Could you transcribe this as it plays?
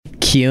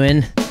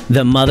cueing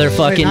the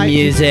motherfucking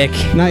music.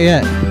 Not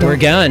yet. We're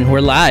going.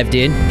 We're live,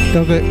 dude.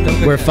 Don't go.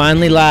 We're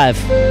finally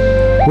live.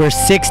 We're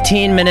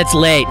 16 minutes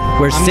late.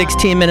 We're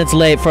 16 minutes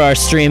late for our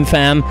stream,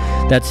 fam.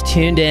 That's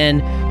tuned in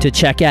to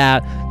check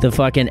out the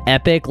fucking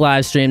epic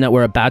live stream that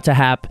we're about to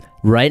have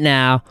right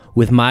now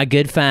with my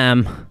good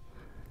fam,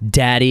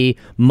 Daddy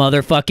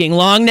motherfucking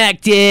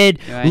Longneck, dude.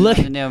 Look,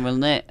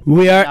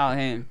 we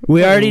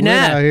already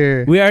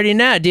know. We already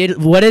know,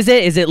 dude. What is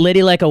it? Is it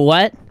litty like a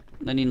what?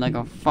 Litty like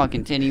a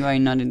fucking titty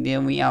right now. The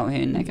deal. We out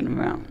here necking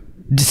around.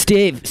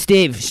 Steve,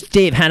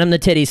 hand him the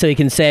titty so he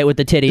can say it with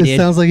the titty, dude. It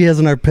sounds like he has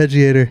an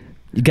arpeggiator.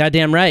 You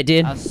goddamn right,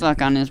 dude. I'll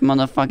suck on this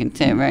motherfucking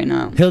tit right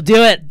now. He'll do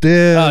it.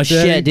 Dude, oh,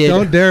 shit, dude.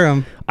 Don't dare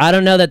him. I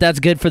don't know that that's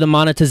good for the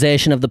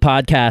monetization of the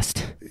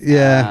podcast.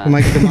 Yeah, we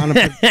might get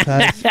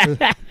demonetized for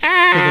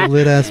the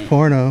lit-ass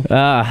porno.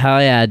 Oh,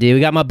 hell yeah, dude. We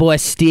got my boy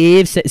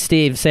Steve.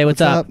 Steve, say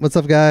what's up. What's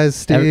up, guys?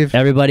 Steve.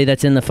 Everybody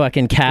that's in the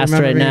fucking cast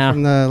right now.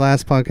 From the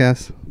last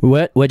podcast.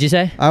 What'd you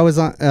say? I was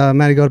on,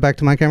 Maddie, go back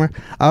to my camera.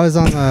 I was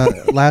on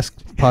the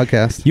last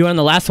podcast. You were on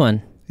the last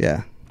one?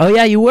 Yeah. Oh,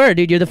 yeah, you were,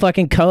 dude. You're the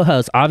fucking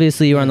co-host.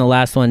 Obviously, you were on the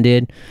last one,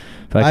 dude.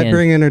 I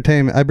bring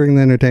entertainment. I bring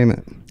the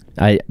entertainment.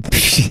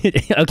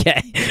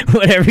 Okay.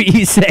 Whatever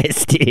you say,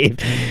 Steve.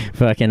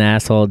 Fucking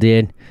asshole,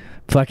 dude.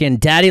 Fucking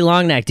Daddy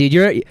Longneck,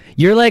 dude.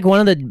 You're like one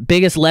of the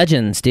biggest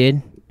legends,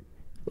 dude.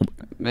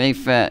 Very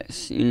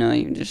fast. You know,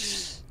 you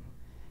just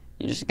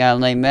gotta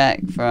lay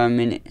back for a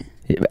minute.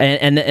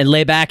 And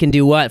lay back and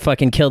do what?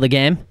 Fucking kill the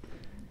game?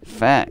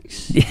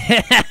 Facts.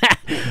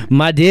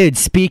 My dude,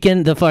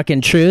 speaking the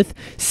fucking truth,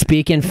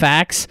 speaking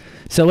facts.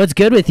 So what's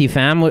good with you,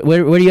 fam? What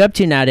are you up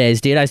to nowadays,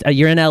 dude?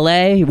 You're in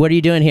LA? What are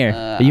you doing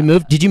here? You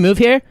moved? Did you move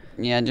here?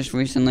 Yeah, I just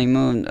recently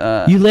moved.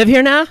 You live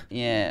here now?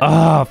 Yeah.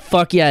 Oh,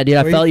 fuck yeah, dude.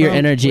 I felt your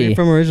energy. Where are you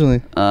from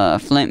originally?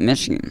 Flint,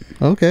 Michigan.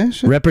 Okay,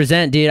 sure.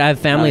 Represent, dude. I have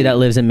family that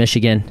lives in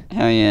Michigan.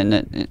 Hell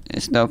yeah,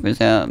 it's dope as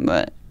hell,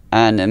 but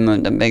I had to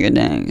move to bigger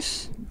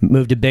things.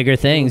 Move to bigger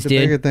things,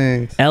 dude. Bigger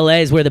things.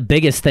 LA is where the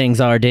biggest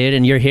things are, dude,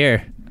 and you're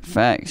here.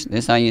 Facts.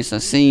 This how you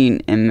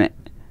succeed and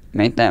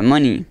make that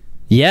money.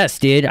 Yes,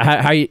 dude.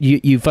 How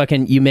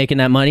you making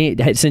that money?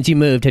 Since you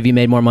moved, have you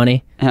made more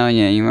money? Hell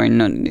yeah, you already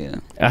know the deal.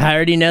 I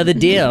already know the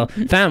deal.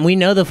 Fam, we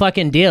know the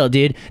fucking deal,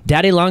 dude.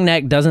 Daddy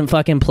Longneck doesn't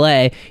fucking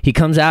play. He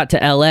comes out to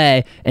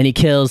LA and he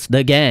kills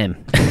the game.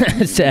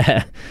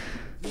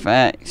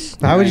 Facts.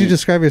 How would you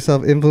describe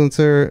yourself?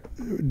 Influencer?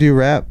 Do you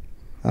rap?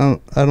 I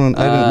didn't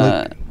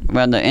look.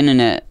 Well, the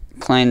internet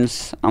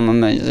claims I'm a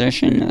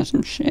musician or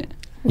some shit.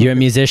 You're a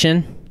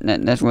musician?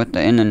 That's what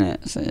the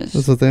internet says.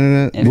 That's what the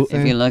internet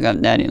if you look up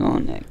Daddy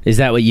Longneck. Is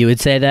that what you would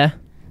say there?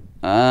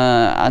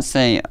 I'd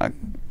say a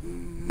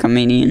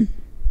comedian.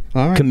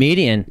 All right.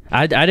 Comedian.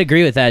 I'd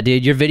agree with that,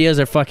 dude. Your videos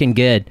are fucking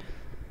good.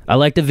 I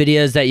like the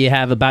videos that you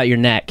have about your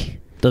neck.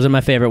 Those are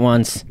my favorite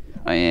ones.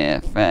 Oh yeah,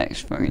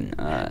 facts. Fucking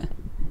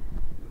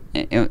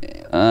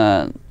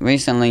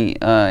recently,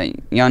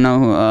 y'all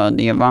know who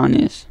Theo Von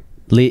is?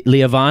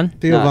 Leo Von?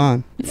 Theo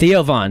Von.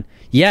 Theo Von.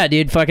 Yeah,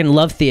 dude, fucking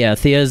love Theo.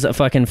 Theo's a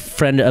fucking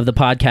friend of the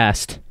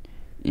podcast.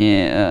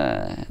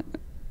 Yeah,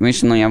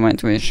 recently I went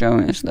to his show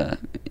and stuff.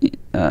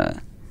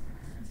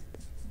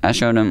 I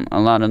showed him a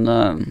lot of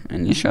love,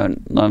 and he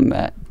showed love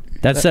back.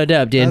 That's so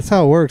dope, dude. That's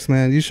how it works,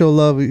 man. You show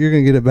love, you're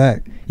going to get it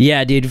back.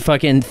 Yeah, dude,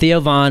 fucking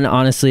Theo Von,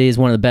 honestly, is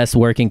one of the best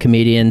working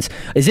comedians.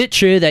 Is it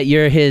true that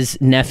you're his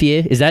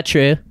nephew? Is that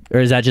true? Or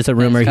is that just a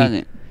rumor? His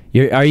cousin.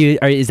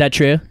 Is that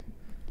true?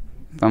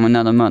 From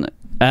another mother.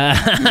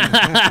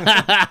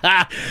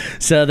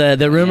 So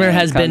the rumor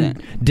has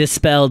been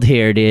dispelled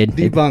here, dude.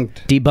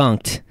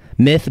 Debunked.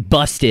 Myth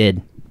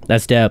busted.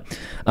 That's dope.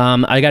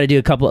 I got to do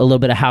a little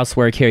bit of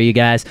housework here, you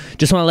guys.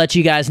 Just want to let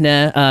you guys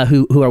know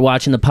who are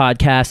watching the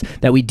podcast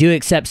that we do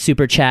accept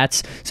super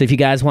chats. So if you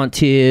guys want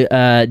to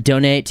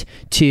donate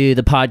to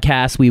the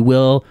podcast, we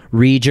will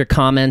read your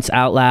comments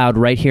out loud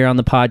right here on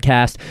the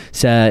podcast.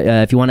 So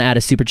if you want to add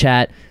a super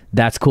chat,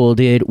 that's cool,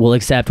 dude. We'll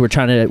accept. We're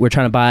trying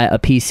to buy a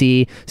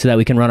PC so that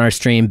we can run our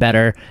stream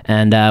better,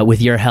 and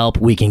with your help,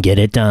 we can get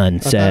it done. I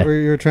thought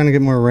you were trying to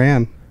get more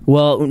RAM.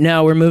 Well,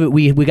 no, we're moving.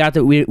 We got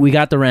the RAM. We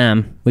got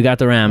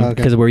the RAM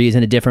because we're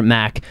using a different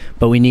Mac,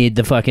 but we need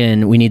the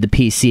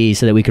PC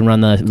so that we can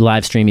run the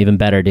live stream even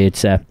better, dude.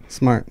 So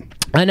smart.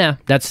 I know.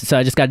 So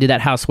I just got to do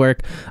that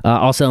housework.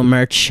 Also,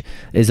 merch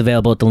is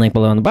available at the link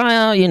below in the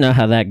bio. You know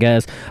how that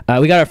goes.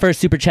 We got our first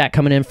super chat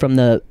coming in from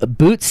the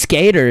Boot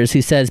Skaters,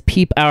 who says,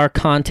 "Peep our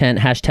content."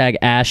 Hashtag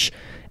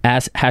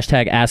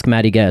Ask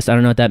Matty Ghost. I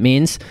don't know what that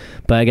means,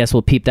 but I guess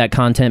we'll peep that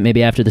content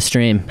maybe after the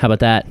stream. How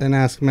about that? And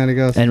ask Matty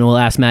Ghost. And we'll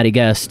ask Matty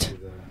Ghost.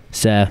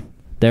 So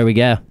there we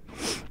go.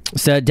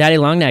 So Daddy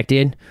Longneck,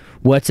 dude.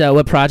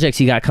 What projects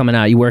you got coming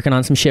out? You working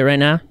on some shit right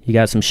now? You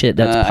got some shit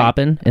that's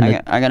popping?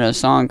 I got a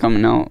song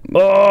coming out.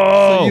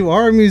 Oh! So you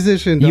are a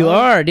musician, dog. You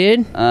are,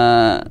 dude.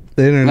 The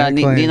internet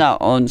these are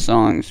old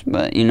songs,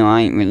 but I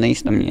ain't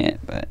released them yet.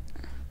 But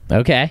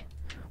okay.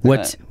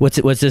 What's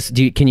this?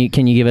 Can you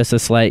give us a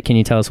slight? Can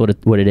you tell us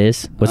what it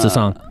is? What's the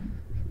song?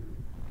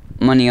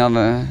 Money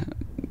Over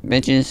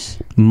Bitches.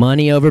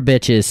 Money Over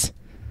Bitches.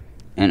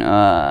 And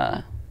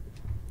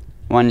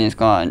one is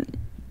called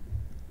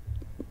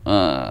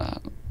I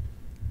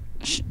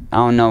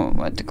don't know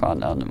what to call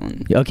the other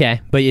one.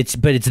 Okay, but it's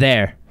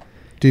there.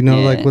 Do you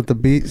know like what the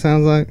beat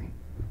sounds like?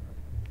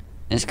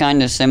 It's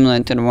kind of similar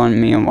to the one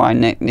me and Wide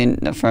Neck did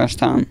the first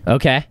time.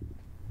 Okay.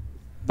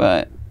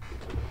 But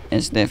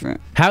it's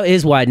different. How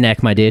is Wide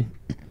Neck, my dude?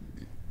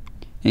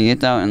 He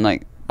gets out in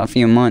like a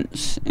few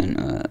months, and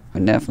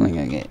we're definitely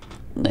gonna get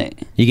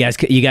lit. You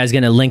guys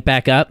gonna link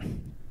back up?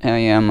 Hell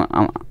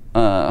yeah!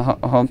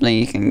 Hopefully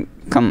you can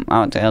come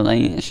out to LA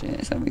and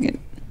shit, so we can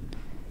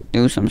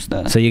do some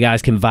stuff. So you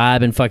guys can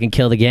vibe and fucking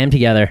kill the game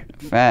together.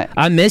 Fact.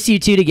 I miss you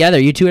two together.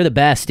 You two are the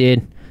best,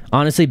 dude.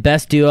 Honestly,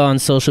 best duo on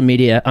social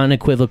media,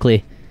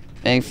 unequivocally.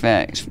 Big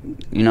facts.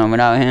 You know,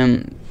 without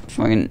him,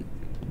 fucking,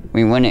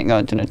 we wouldn't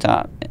go to the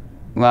top.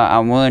 Well, I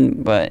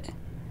would, but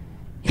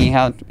he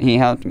helped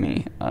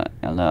me a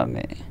little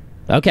bit.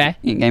 Okay.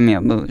 He gave me a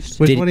boost.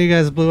 Which one of you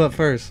guys blew up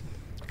first?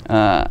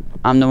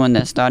 I'm the one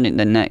that started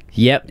the neck.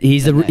 Yep,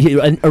 he's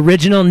the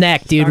original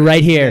neck, dude,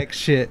 right here. Neck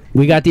shit.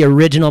 We got the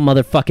original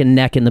motherfucking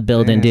neck in the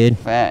building, dude.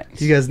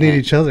 Facts. You guys need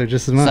each other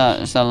just as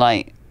much. So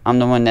like, I'm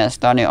the one that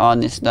started all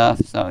this stuff.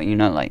 So, you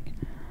know, like,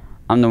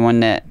 I'm the one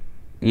that,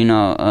 you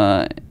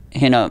know,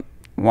 hit up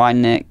Wide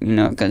Neck, you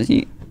know, because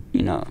he,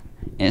 you know,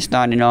 it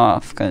started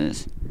off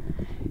because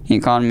he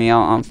called me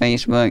out on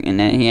Facebook, and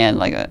then he had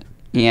like a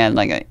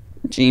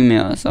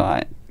Gmail, so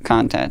I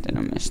contacted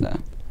him and stuff.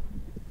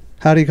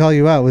 How did he call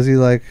you out? Was he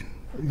like,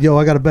 yo,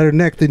 I got a better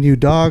neck than you,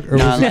 dog? Or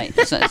No, was like,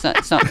 I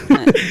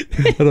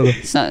don't know.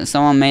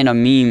 Someone made a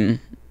meme.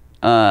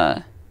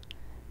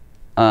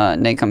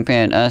 They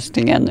compared us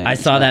together. I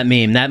saw that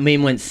meme. That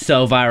meme went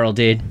so viral,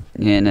 dude.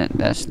 Yeah,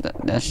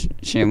 that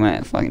shit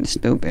went fucking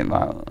stupid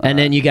viral. And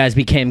then you guys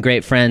became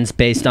great friends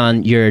based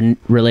on your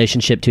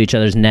relationship to each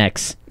other's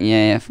necks.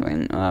 Yeah,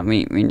 fucking,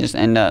 we just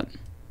end up,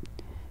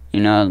 you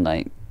know,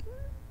 like,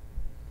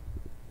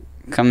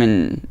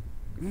 coming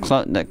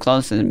the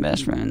closest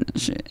best friend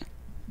and shit.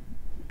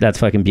 That's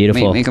fucking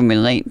beautiful. We can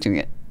relate to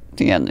get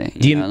together.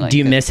 Do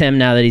you miss him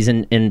now that he's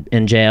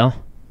in jail?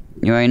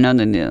 You already know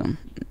the deal.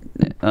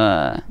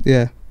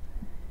 Yeah.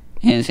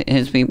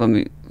 His people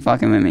be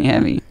fucking with me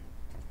heavy.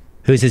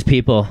 Who's his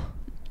people?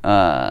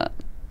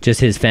 Just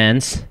his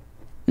fans?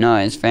 No,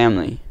 his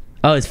family.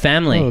 Oh, his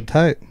family. Oh,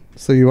 tight.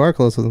 So you are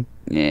close with him.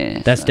 Yeah.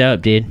 That's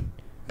dope, dude.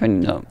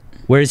 Pretty dope.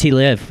 Where does he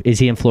live? Is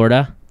he in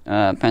Florida?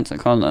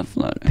 Pensacola,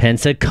 Florida.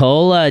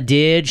 Pensacola,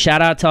 dude.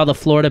 Shout out to all the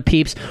Florida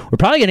peeps. We're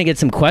probably going to get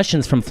some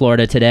questions from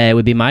Florida today,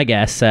 would be my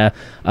guess.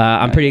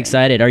 I'm pretty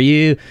excited. Are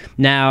you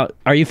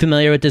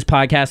familiar with this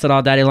podcast at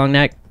all, Daddy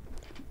Longneck?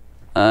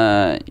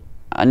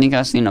 I think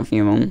I've seen a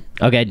few of them.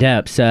 Okay,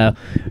 dope. So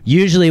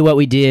usually what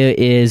we do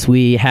is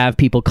we have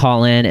people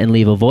call in and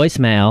leave a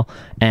voicemail,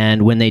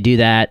 and when they do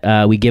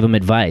that, we give them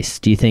advice.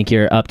 Do you think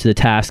you're up to the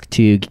task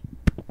to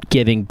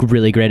giving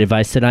really great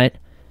advice tonight?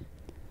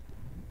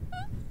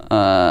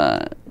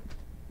 I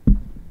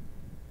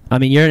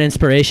mean, you're an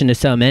inspiration to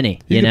so many,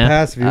 you know? You can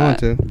pass if you want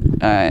to.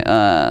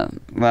 Alright,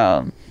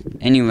 well,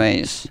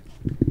 anyways,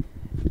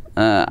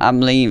 I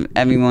believe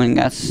everyone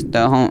got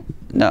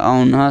their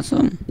own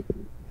hustle.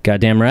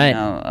 Goddamn right. You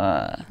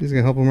know, He's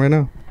gonna help him right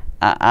now.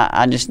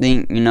 I just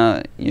think, you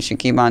know, you should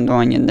keep on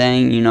doing your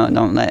thing, you know,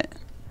 don't let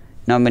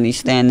nobody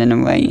stand in the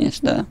way and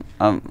stuff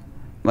of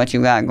what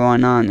you got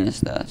going on and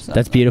stuff. So,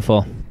 that's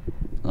beautiful.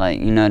 Like,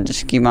 you know,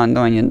 just keep on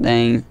doing your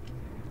thing.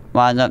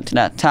 Rise up to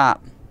that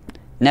top.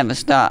 Never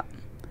stop.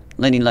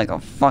 Lady like a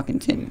fucking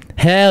titty.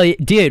 Hell,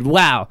 dude!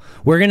 Wow,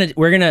 we're gonna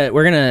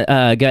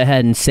go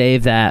ahead and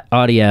save that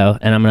audio,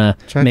 and I'm gonna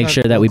make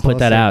sure that we put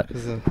that out.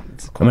 I'm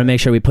gonna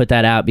make sure we put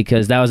that out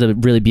because that was a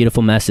really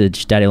beautiful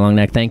message, Daddy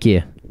Longneck. Thank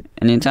you.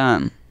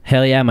 Anytime.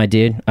 Hell yeah, my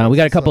dude. We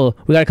got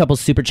a couple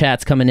super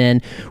chats coming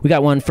in. We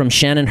got one from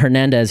Shannon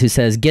Hernandez who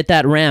says, "Get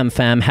that RAM,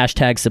 fam."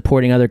 #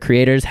 supporting other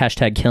creators.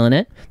 # killing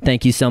it.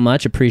 Thank you so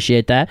much.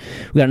 Appreciate that.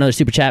 We got another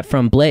super chat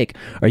from Blake.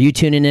 Are you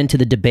tuning into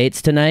the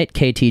debates tonight?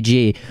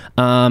 KTG.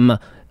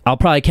 I'll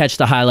probably catch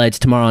the highlights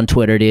tomorrow on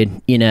Twitter, dude.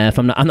 You know, if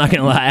I'm not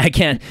gonna lie, I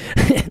can't.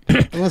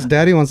 Unless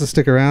Daddy wants to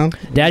stick around.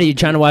 Daddy, you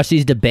trying to watch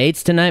these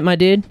debates tonight, my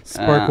dude?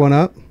 Spark one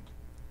up.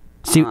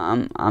 See,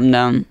 I'm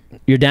down.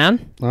 You're down?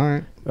 All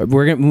right.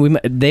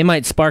 They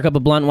might spark up a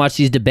blunt and watch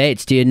these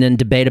debates, dude, and then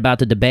debate about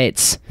the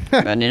debates.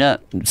 Run it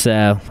up.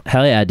 So,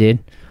 hell yeah, dude.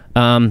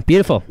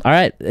 Beautiful. All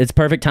right, it's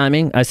perfect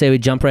timing. I say we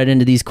jump right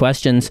into these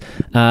questions,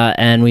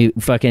 and we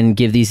fucking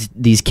give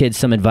these kids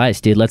some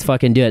advice, dude. Let's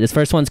fucking do it. This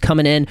first one's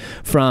coming in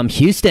from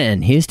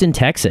Houston,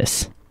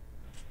 Texas.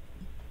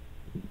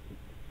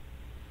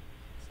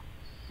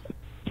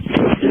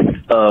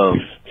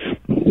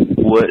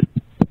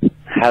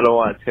 How do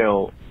I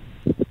tell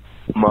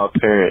my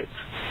parents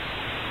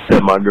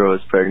that my girl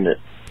is pregnant?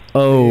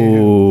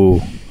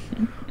 Oh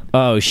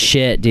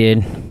shit,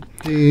 dude.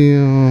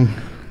 Damn.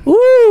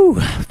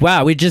 Woo!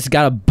 Wow, we just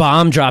got a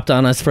bomb dropped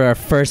on us for our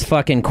first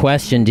fucking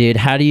question, dude.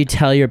 How do you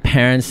tell your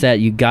parents that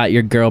you got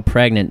your girl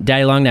pregnant?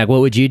 Daddy Longneck,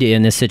 what would you do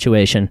in this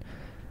situation?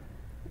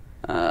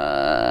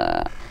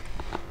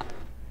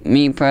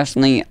 Me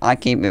personally, I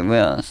keep it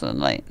real. So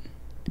like,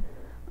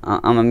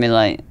 I'm gonna be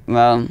like,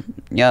 well,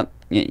 yep,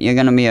 you're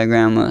gonna be a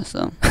grandma,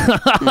 so.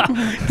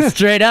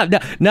 Straight up.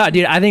 No,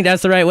 dude, I think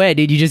that's the right way,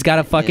 dude. You just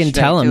gotta fucking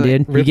tell him,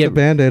 dude. Rip the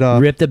Band-Aid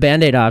off. Rip the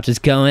Band-Aid off.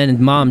 Just go in and,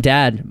 Mom,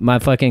 Dad, my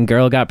fucking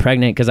girl got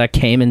pregnant because I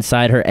came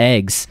inside her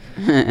eggs.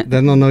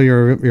 Then they'll know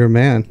you're a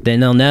man. Then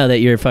they'll know that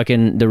you're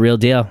fucking the real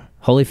deal.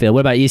 Holyfield. What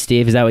about you,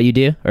 Steve? Is that what you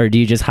do? Or do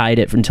you just hide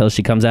it until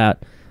she comes out?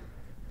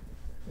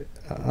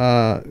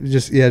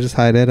 Just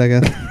hide it, I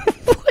guess.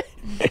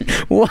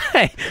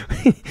 Why?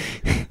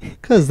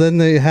 Because then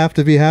they have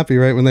to be happy,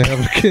 right, when they have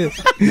a kid.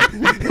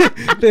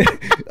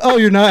 Oh,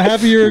 you're not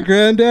happy you're a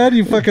granddad,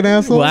 you fucking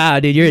asshole? Wow,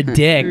 dude, you're a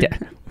dick.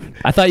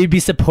 I thought you'd be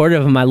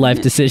supportive of my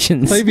life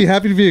decisions. I thought you'd be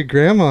happy to be a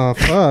grandma.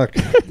 Fuck.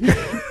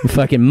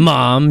 Fucking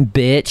mom,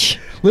 bitch.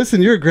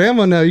 Listen, you're a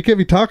grandma now. You can't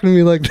be talking to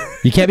me like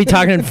You can't be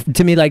talking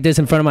to me like this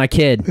in front of my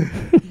kid.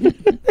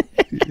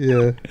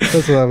 Yeah,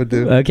 that's what I would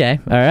do. Okay,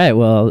 all right.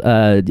 Well,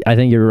 I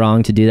think you're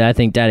wrong to do that. I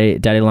think Daddy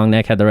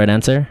Longneck had the right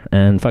answer,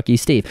 and fuck you,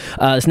 Steve.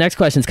 This next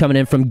question's coming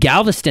in from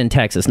Galveston,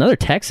 Texas. Another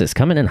Texas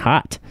coming in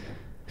hot.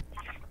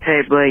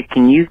 Hey, Blake,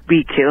 can you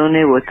be killing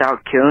it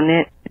without killing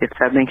it, if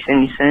that makes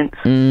any sense?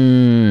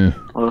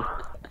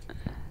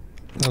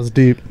 That was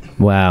deep.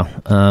 Wow.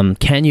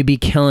 Can you be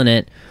killing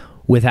it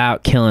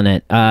without killing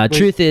it?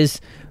 Truth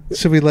is...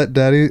 Should we let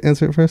Daddy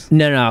answer it first?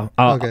 No.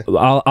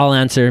 I'll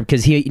answer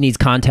because he needs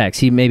context.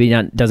 He maybe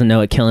doesn't know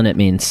what killing it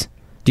means.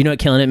 Do you know what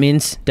killing it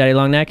means, Daddy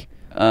Longneck?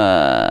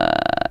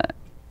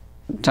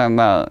 Talking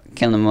about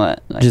killing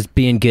what? Like, just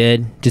being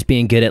good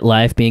at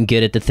life, being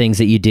good at the things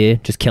that you do,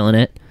 just killing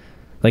it.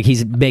 Like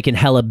he's making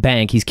hella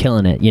bank, he's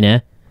killing it, you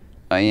know?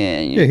 Oh yeah.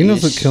 Yeah, he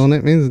knows what killing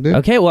it means, dude.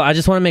 Okay, well, I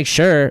just want to make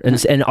sure,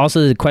 and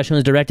also the question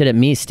was directed at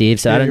me, Steve,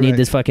 so I don't need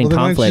this fucking conflict.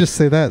 conflict. Why don't you just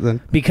say that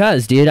then?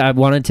 Because, dude, I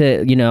wanted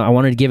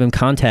to give him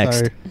context.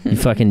 Sorry. You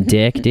fucking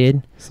dick,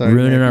 dude. Sorry,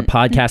 ruining our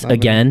podcast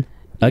again.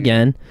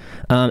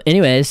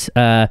 Anyways,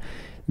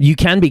 you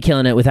can be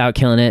killing it without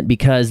killing it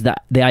because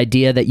the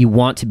idea that you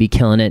want to be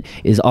killing it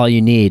is all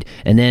you need,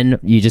 and then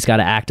you just got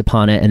to act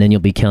upon it, and then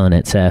you'll be killing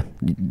it. So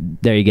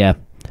there you go.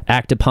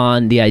 Act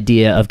upon the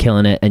idea of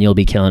killing it, and you'll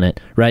be killing it.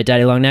 Right,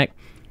 Daddy Longneck?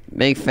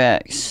 Big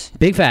facts.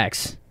 Big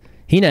facts.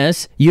 He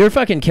knows. You're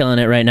fucking killing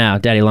it right now,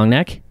 Daddy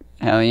Longneck.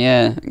 Hell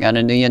yeah.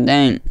 Gotta do your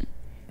thing.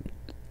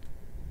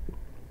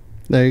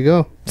 There you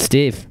go.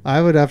 Steve.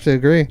 I would have to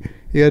agree.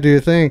 You gotta do your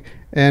thing.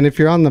 And if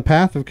you're on the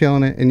path of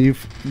killing it, and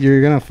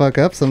you're gonna fuck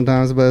up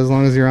sometimes, but as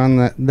long as you're on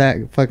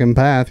that fucking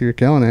path, you're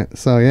killing it.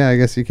 So yeah, I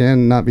guess you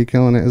can not be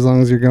killing it as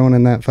long as you're going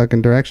in that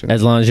fucking direction.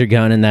 As long as you're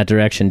going in that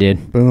direction,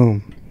 dude.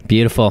 Boom.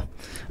 Beautiful.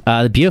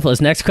 The beautiful.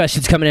 This next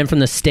question's coming in from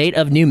the state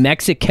of New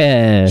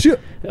Mexico. Shit.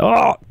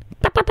 Oh.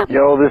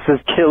 Yo, this is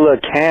Killer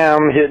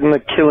Cam hitting the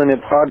Killing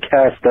It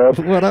podcast up.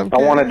 What up, I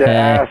wanted to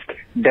ask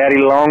Daddy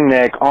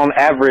Longneck, on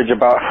average,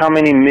 about how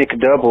many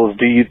McDoubles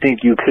do you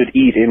think you could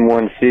eat in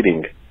one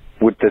sitting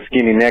with the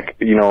skinny neck,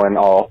 and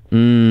all?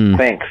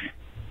 Thanks.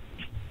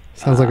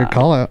 Sounds like a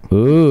call out.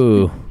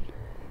 Ooh.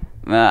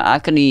 Well, I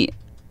could eat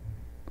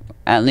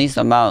at least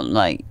about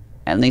 20,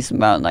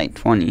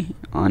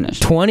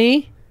 honestly.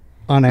 20?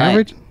 On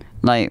average?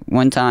 Like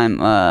one time,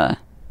 I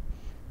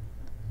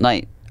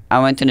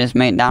went to this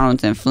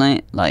McDonald's in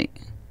Flint, like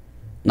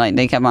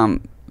they kept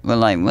on, but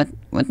like,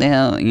 what the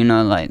hell,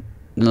 like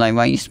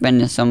why you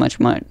spending so much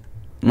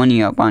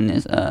money up on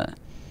this, like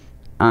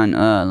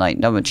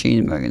double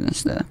cheeseburgers and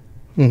stuff.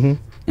 Mm-hmm.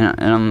 And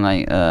I'm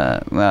like,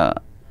 well,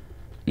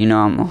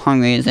 I'm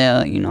hungry as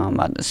hell, I'm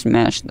about to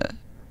smash the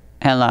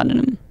hell out of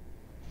them.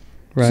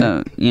 Right.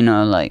 So,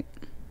 like,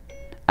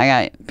 I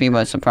got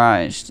people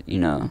surprised,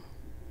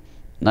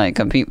 like,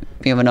 'cause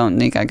people don't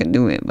think I could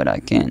do it, but I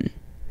can.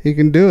 He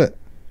can do it.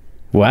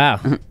 Wow.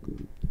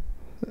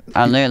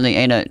 I literally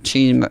ate a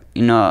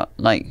cheeseburger,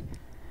 like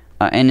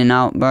an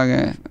In-N-Out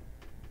burger.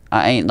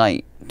 I ate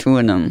like 2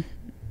 of them,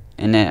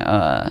 and then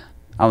I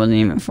wasn't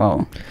even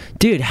full.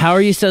 Dude, how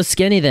are you so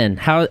skinny then?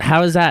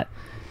 How is that?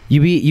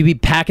 You be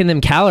packing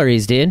them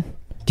calories, dude.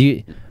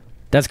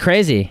 That's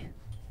crazy.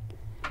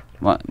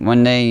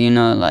 One day,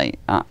 like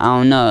I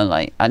don't know,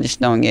 like I just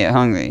don't get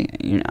hungry.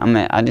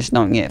 I just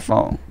don't get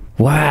full.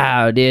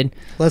 Wow, dude.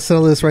 Let's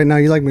settle this right now.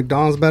 You like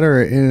McDonald's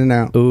better or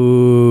In-N-Out?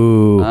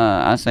 Ooh.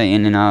 I say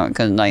In-N-Out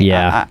because, like,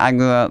 yeah. I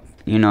grew up,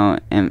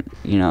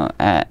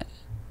 at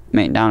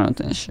McDonald's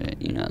and shit,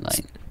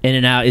 like.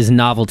 In-N-Out is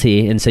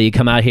novelty, and so you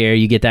come out here,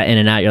 you get that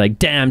In-N-Out, you're like,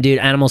 damn, dude,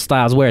 Animal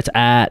Style's where it's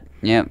at.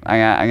 Yep,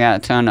 I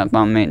got to turn up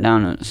on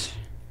McDonald's.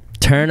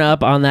 Turn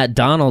up on that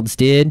Donald's,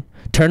 dude.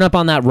 Turn up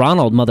on that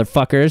Ronald,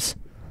 motherfuckers.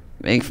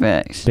 Big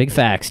facts. Big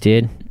facts,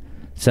 dude.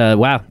 So,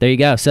 wow, there you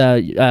go.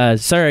 So,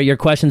 sir, your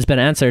question's been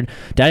answered.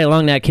 Daddy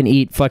Longneck can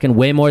eat fucking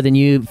way more than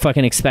you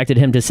fucking expected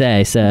him to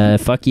say. So,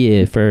 fuck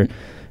you for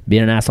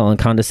being an asshole and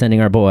condescending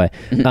our boy.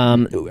 We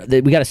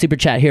got a super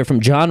chat here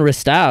from John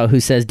Ristow who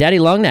says, Daddy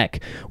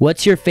Longneck,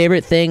 what's your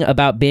favorite thing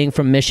about being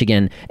from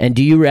Michigan? And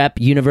do you rep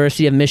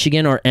University of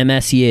Michigan or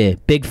MSU?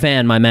 Big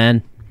fan, my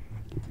man.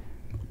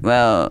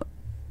 Well,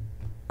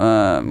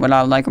 what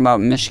I like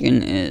about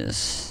Michigan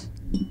is...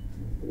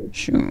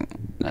 Shoot,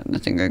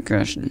 that's a good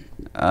question.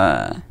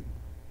 I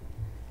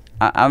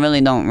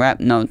really don't rep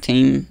no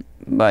team,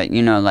 but,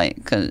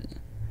 like, 'cause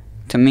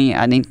to me,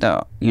 I think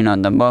they're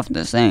both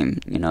the same.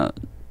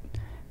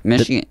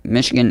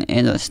 Michigan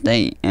is a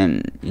state,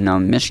 and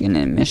Michigan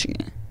is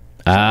Michigan.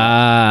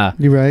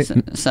 You're right.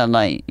 So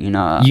like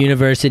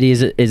University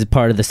is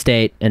part of the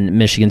state, and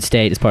Michigan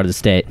State is part of the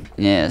state.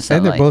 Yeah, so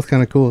and they're both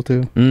kind of cool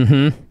too.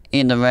 Mm-hmm.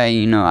 Either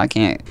way, I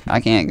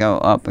can't go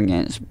up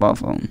against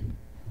both of them.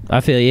 I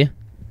feel you.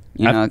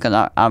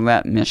 Because I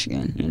rep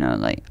Michigan.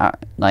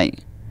 Like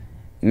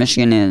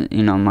Michigan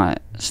is my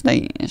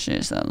state and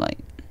shit. So like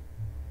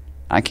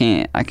I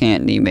can't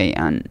debate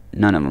on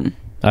none of them.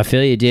 I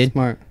feel you, dude.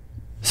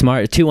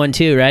 Smart.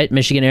 212, right?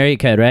 Michigan area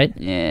code, right?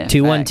 Yeah.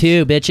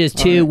 212, bitches.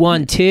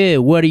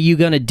 212. What are you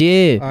gonna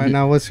do? All right,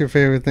 now what's your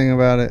favorite thing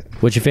about it?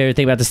 What's your favorite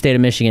thing about the state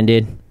of Michigan,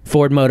 dude?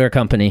 Ford Motor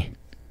Company.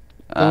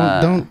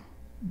 Don't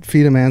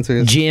feed him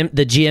answers.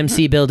 The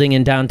GMC building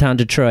in downtown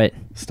Detroit.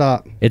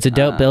 Stop. It's a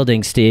dope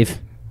building, Steve.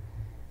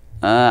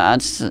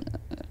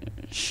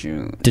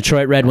 Shoot.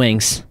 Detroit Red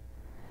Wings.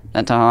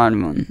 That's a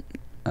hard one.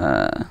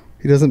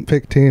 He doesn't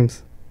pick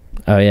teams.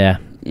 Oh yeah.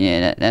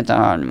 Yeah, that's a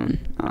hard one.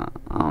 I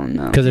don't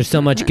know. Because there's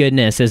so much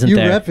goodness, isn't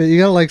there? You rep it. You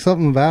gotta like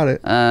something about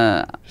it.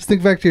 Just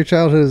think back to your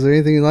childhood. Is there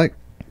anything you like?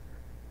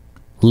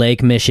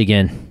 Lake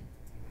Michigan.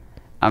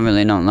 I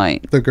really don't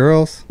like the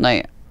girls.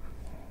 Like,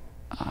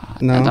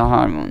 no, that's a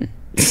hard one.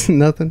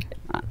 Nothing.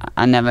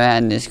 I never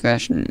had this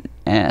question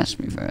asked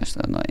me first.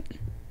 So like,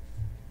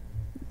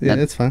 yeah,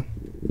 it's fine.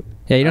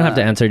 Yeah, you don't have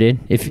to answer, dude.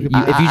 If you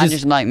I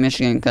just like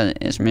Michigan because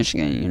it's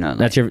Michigan,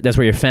 Like, that's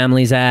where your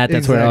family's at.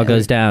 That's where it all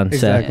goes down.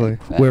 Exactly.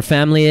 So where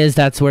family is,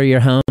 that's where your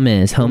home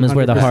is. Home is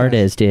where the heart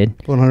is, dude.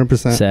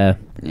 100%. So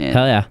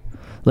hell yeah,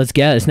 let's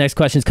go. This next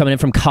question's coming in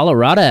from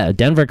Colorado,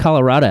 Denver,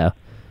 Colorado.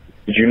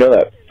 Did you know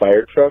that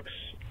fire trucks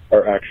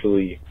are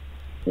actually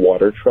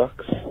water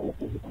trucks?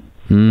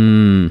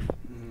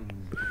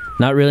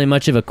 Not really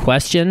much of a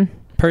question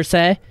per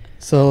se.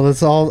 So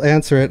let's all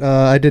answer it.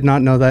 I did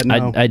not know that.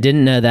 No. I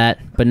didn't know that,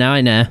 but now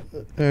I know.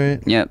 All right.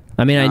 Yep.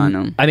 I mean,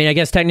 I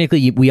guess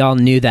technically we all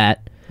knew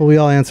that. Well, we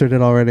all answered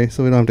it already,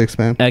 so we don't have to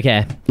expand.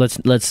 Okay, let's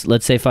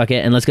say fuck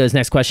it, and let's go to this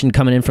next question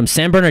coming in from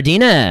San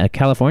Bernardino,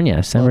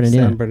 California. San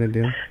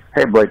Bernardino.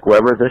 Hey, Blake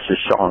Weber, this is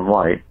Sean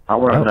White. I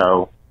want to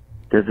know,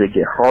 does it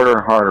get harder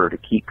and harder to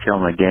keep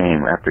killing the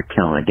game after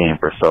killing the game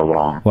for so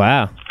long?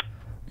 Wow.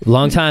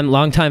 Long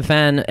time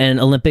fan and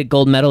Olympic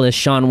gold medalist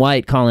Sean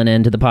White calling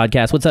in to the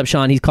podcast. What's up,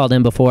 Sean? He's called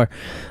in before.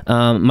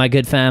 My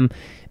good fam.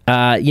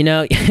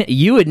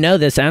 You would know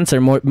this answer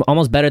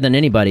almost better than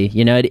anybody.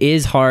 It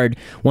is hard.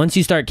 Once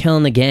you start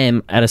killing the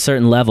game at a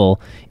certain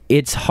level,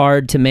 it's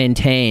hard to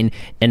maintain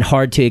and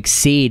hard to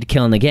exceed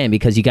killing the game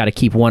because you got to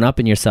keep one up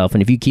in yourself.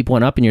 And if you keep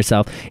one up in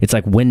yourself, it's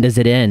like, when does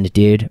it end,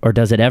 dude? Or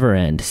does it ever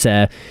end?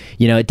 So,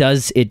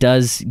 it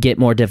does get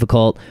more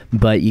difficult,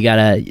 but you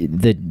gotta,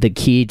 the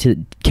key to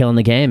killing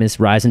the game is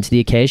rising to the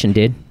occasion,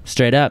 dude.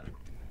 Straight up.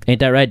 Ain't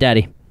that right,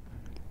 Daddy?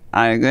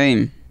 I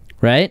agree.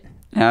 Right?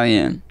 Hell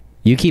yeah.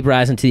 You keep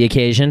rising to the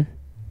occasion.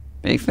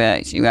 Big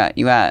facts. You got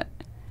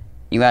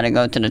to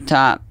go to the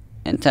top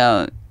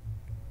until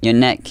your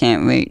neck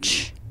can't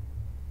reach.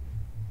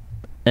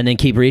 And then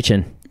keep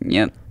reaching.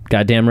 Yep.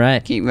 Goddamn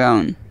right. Keep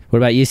going. What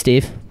about you,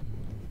 Steve?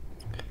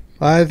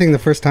 I think the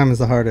first time is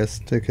the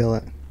hardest to kill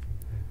it.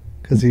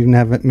 Because you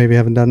maybe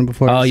haven't done it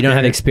before. Oh, you don't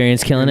have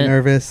experience killing it?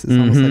 Nervous. It's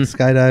almost like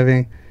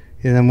skydiving.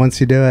 And then once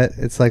you do it,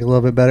 it's like a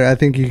little bit better. I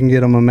think you can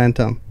get a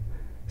momentum.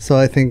 So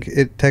I think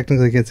it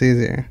technically gets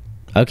easier.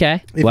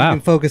 Okay. If you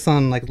can focus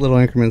on like little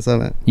increments of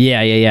it.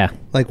 Yeah.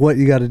 Like what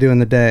you got to do in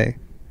the day.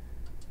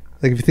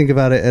 Like if you think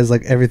about it as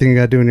like everything you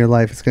got to do in your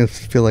life, it's going to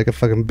feel like a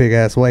fucking big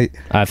ass weight.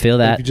 I feel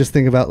that. But if you just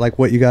think about like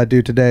what you got to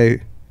do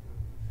today,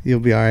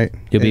 you'll be all right.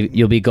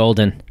 You'll be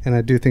golden. And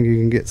I do think you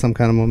can get some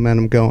kind of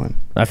momentum going.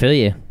 I feel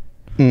you.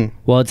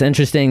 Well, it's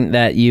interesting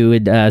that you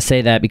would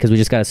say that because we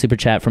just got a super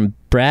chat from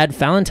Brad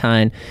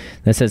Valentine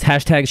that says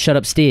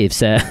 #ShutUpSteve.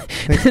 So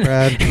thanks,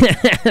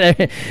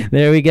 Brad.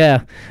 there we go.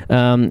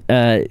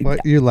 What,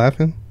 you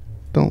laughing?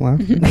 Don't laugh.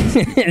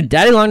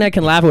 Daddy Longneck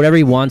can laugh whatever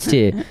he wants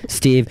to,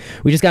 Steve.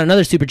 We just got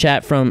another super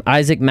chat from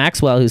Isaac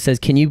Maxwell who says,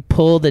 can you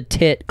pull the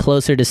tit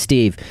closer to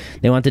Steve?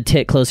 They want the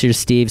tit closer to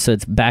Steve so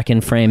it's back in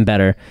frame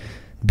better.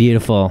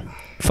 Beautiful.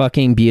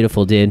 Fucking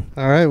beautiful, dude.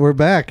 All right, we're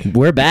back.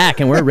 We're back,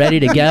 and we're ready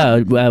to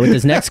go with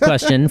this next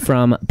question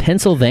from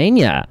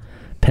Pennsylvania.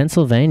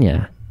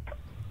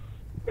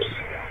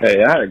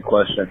 Hey, I had a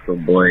question for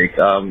Blake.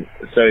 So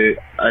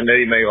I know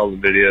you make all the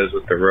videos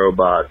with the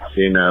robots,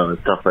 and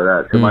stuff like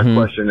that. So my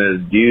question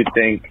is, do you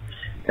think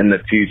in the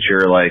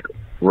future, like,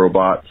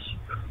 robots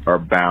are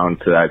bound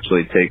to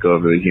actually take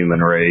over the human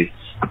race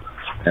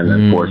and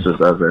then force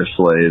us as their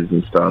slaves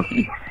and stuff?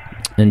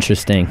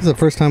 Interesting. This is the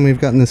first time we've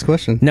gotten this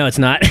question. No, it's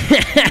not.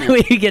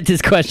 We get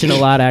this question a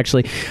lot,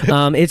 actually.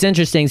 It's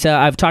interesting. So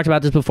I've talked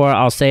about this before.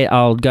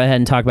 I'll go ahead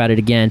and talk about it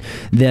again.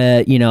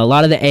 A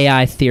lot of the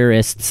AI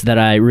theorists that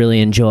I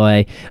really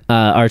enjoy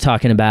are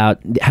talking about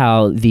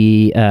how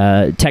the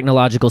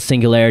technological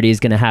singularity is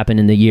going to happen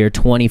in the year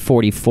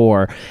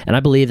 2044, and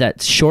I believe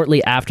that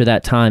shortly after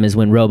that time is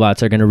when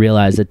robots are going to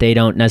realize that they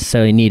don't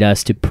necessarily need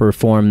us to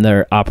perform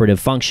their operative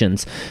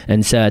functions.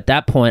 And so at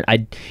that point,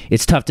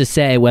 it's tough to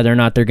say whether or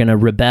not they're going to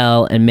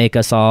rebel and make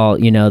us all,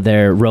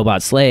 their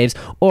robot slaves,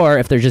 or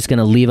if they're just going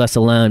to leave us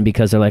alone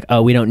because they're like,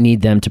 oh, we don't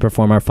need them to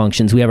perform our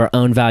functions. We have our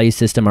own value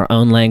system, our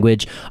own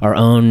language, our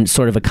own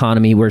sort of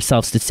economy. We're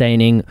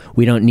self-sustaining.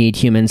 We don't need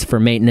humans for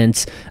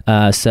maintenance.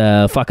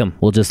 So fuck them.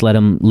 We'll just let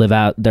them live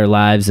out their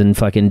lives and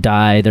fucking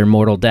die their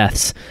mortal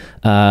deaths.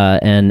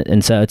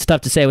 And so it's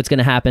tough to say what's going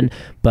to happen,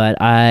 but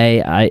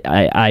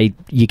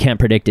you can't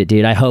predict it,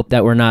 dude. I hope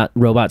that we're not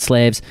robot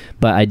slaves,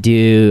 but I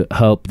do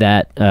hope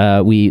that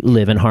we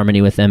live in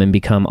harmony with them and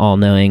become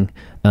all-knowing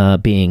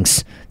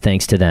beings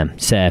thanks to them.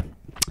 So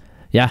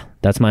yeah,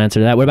 that's my answer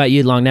to that. What about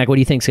you, Long Neck? What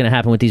do you think is going to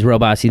happen with these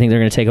robots? Do you think they're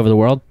going to take over the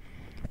world?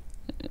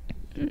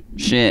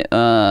 Shit,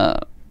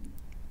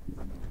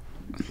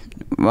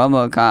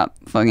 RoboCop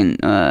fucking,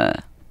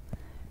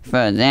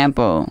 for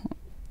example,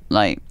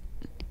 like,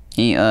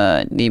 he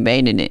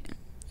debated it,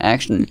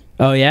 actually.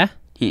 Oh, yeah?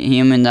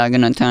 Humans are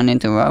gonna turn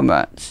into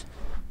robots.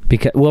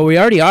 Well, we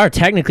already are,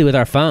 technically, with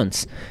our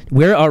phones.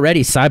 We're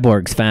already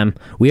cyborgs, fam.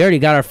 We already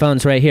got our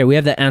phones right here. We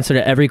have the answer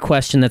to every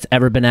question that's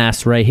ever been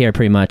asked right here,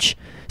 pretty much.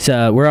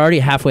 So we're already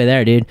halfway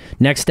there, dude.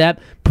 Next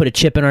step, put a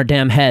chip in our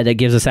damn head that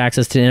gives us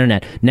access to the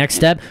internet. Next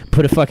step,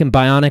 put a fucking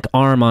bionic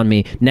arm on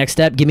me. Next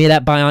step, give me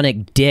that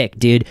bionic dick,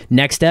 dude.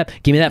 Next step,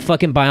 give me that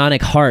fucking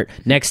bionic heart.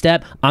 Next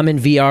step, I'm in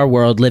VR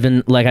world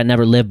living like I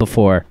never lived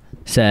before.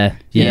 So,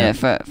 yeah,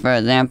 for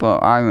example,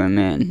 Iron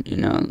Man,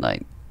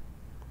 like,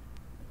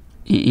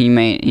 he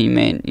made he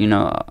made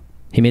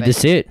the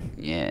suit.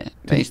 Yeah,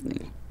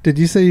 basically. Did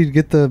you say you'd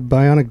get the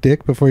bionic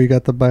dick before you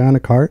got the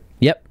bionic heart?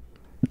 Yep.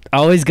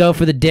 Always go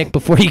for the dick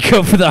before you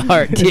go for the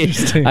heart,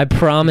 dude. I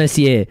promise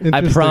you.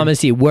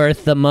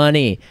 Worth the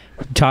money.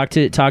 Talk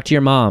to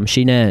your mom.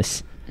 She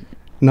knows.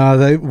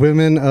 No,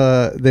 women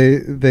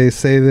they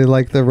say they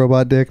like the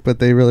robot dick, but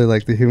they really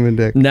like the human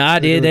dick. Nah,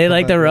 dude, they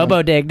like the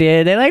robo dick,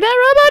 dude. They like that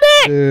robo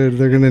dick. Dude,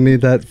 they're gonna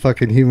need that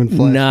fucking human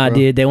flesh. Nah, bro.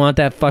 dude, they want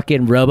that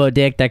fucking robo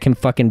dick that can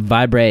fucking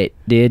vibrate,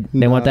 dude.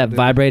 They want that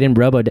vibrating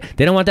robo dick.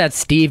 They don't want that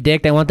Steve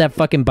dick. They want that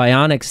fucking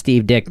bionic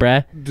Steve dick,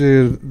 bruh.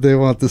 Dude, they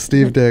want the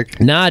Steve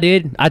dick. Nah,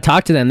 dude, I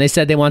talked to them. They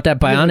said they want that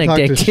bionic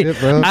dick. Shit,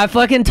 bro. I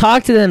fucking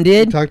talked to them,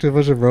 dude. You talked to a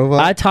bunch of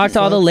robots. I talked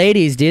to all the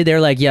ladies, dude. They're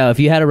like, yo, if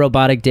you had a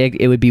robotic dick,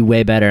 it would be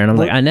way better. And I'm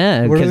like, I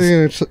know. What are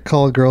they gonna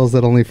call girls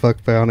that only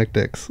fuck bionic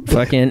dicks?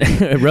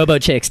 Fucking robo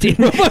chicks, dude.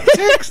 Robo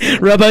chicks?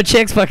 Robo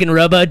chicks, fucking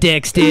robo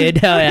dicks, dude.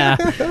 Hell yeah.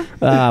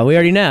 We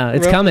already know.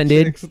 It's robo coming,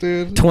 chicks,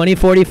 dude.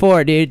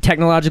 2044, dude.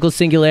 Technological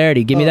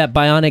singularity. Give me that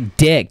bionic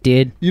dick,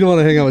 dude. You don't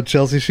want to hang out with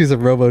Chelsea. She's a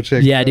robo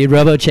chick. Yeah, dude.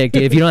 Robo chick,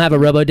 dude. If you don't have a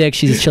robo dick,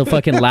 she'll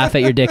fucking laugh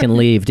at your dick and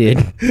leave,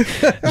 dude.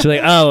 She's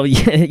like, oh,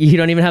 you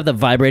don't even have the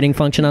vibrating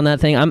function on that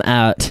thing? I'm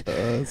out.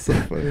 That's so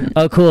funny.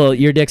 Oh, cool.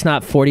 Your dick's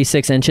not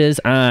 46 inches?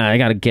 I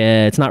gotta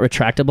get... It's not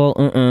retractable?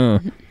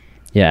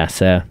 Yeah,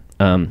 so,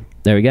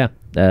 there we go.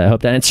 I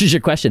hope that answers your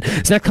question.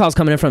 This next call's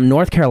coming in from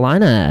North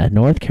Carolina.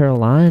 All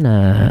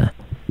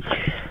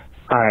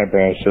right,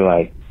 man. So,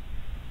 like,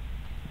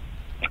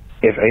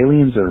 if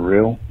aliens are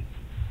real,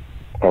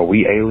 are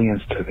we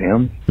aliens to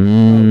them?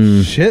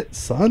 Oh, shit,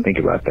 son. Think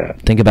about that.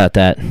 Think about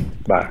that.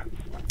 Bye.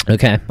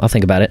 Okay, I'll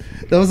think about it.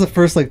 That was the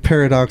first, like,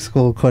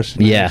 paradoxical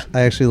question yeah.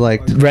 I actually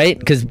liked. Right?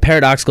 Because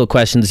paradoxical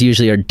questions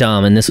usually are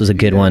dumb, and this was a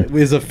good one.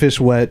 Is a fish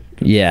wet?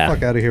 Yeah.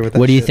 Fuck out of here with that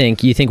What do you shit.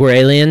 think? You think we're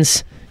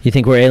aliens? You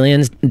think we're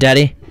aliens,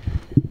 Daddy?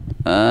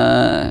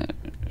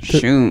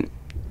 Shoot.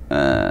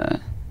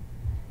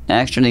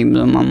 Actually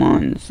blew my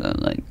mind, so,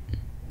 like...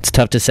 It's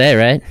tough to say,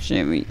 right?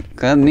 Shit, we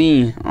could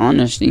be,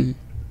 honestly.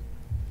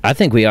 I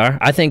think we are.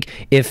 I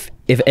think if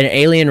an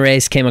alien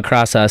race came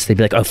across us, they'd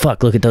be like, oh,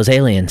 fuck, look at those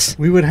aliens.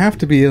 We would have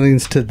to be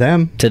aliens to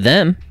them. To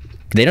them?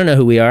 They don't know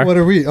who we are. What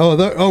are we? Oh,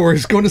 we're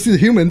just going to see the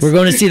humans. We're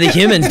going to see the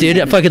humans, dude.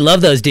 I fucking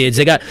love those dudes.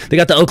 They got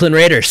the Oakland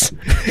Raiders.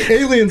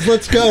 Aliens,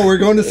 let's go. We're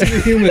going to see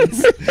the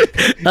humans.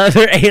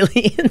 Other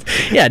aliens?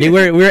 Yeah, dude,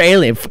 we're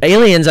alien.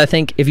 Aliens, I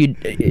think,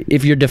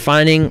 if you're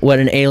defining what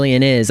an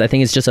alien is, I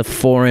think it's just a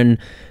foreign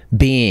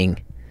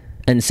being.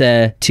 And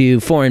so, to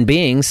foreign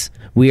beings,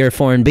 we are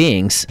foreign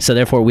beings. So,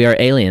 therefore, we are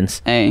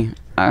aliens. Hey,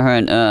 I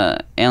heard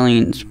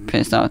aliens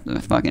piss out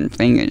their fucking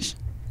fingers.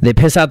 They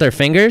piss out their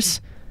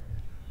fingers?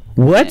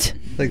 What?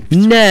 Like,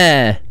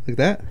 nah. Like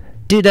that?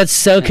 Dude, that's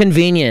so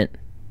convenient.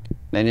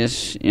 They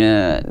just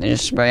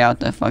spray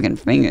out their fucking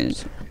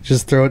fingers.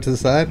 Just throw it to the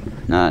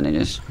side? Nah, they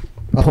just...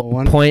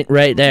 Point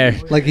right there.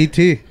 Like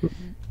E.T.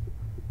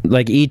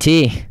 Like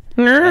E.T.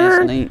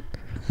 Basically.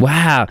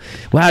 Wow,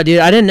 dude,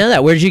 I didn't know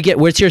that.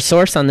 What's your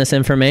source on this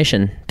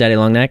information, Daddy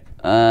Longneck?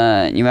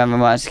 You ever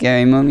watched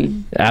Scary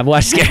Movie? I've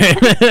watched Scary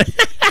Movie.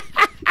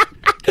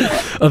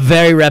 A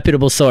very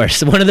reputable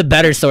source. One of the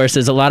better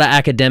sources. A lot of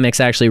academics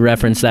actually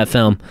reference that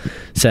film.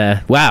 So,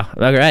 wow.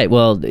 All right.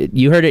 Well,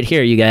 you heard it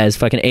here, you guys.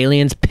 Fucking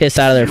aliens piss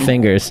out of their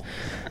fingers.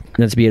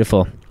 That's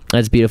beautiful.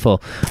 That's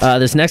beautiful.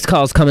 This next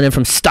call is coming in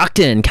from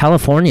Stockton,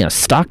 California.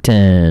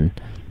 Stockton.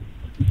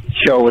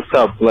 Yo, what's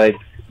up, Blake?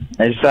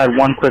 I just had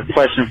one quick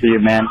question for you,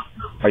 man.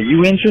 Are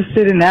you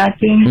interested in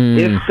acting?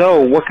 If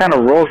so, what kind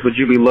of roles would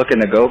you be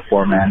looking to go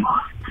for, man?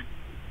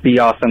 Be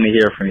awesome to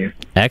hear from you.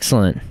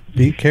 Excellent.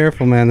 Be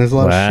careful, man. There's a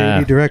lot of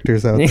shady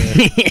directors out there.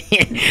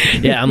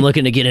 Yeah, I'm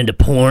looking to get into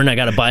porn. I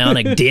got a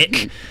bionic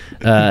dick.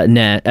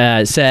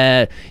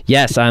 So,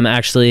 yes, I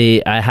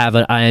have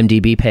an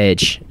IMDb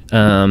page.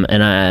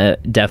 And I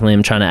definitely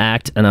am trying to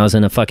act. And I was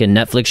in a fucking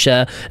Netflix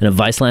show and a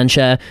Viceland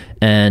show.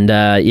 And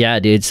yeah,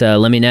 dude. So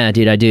let me know,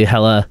 dude. I do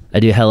hella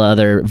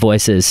other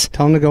voices.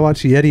 Tell them to go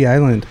watch Yeti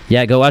Island.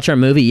 Yeah, go watch our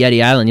movie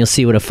Yeti Island. You'll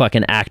see what a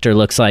fucking actor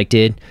looks like,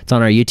 dude. It's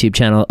on our YouTube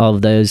channel. All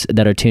of those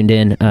that are tuned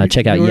in,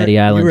 check out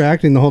Yeti Island. You were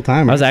acting the whole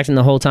time. Right? I was acting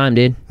the whole time,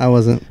 dude. I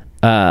wasn't.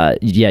 Yeah,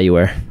 you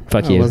were.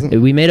 Fuck you. Wasn't.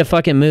 We made a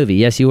fucking movie.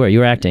 Yes, you were. You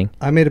were acting.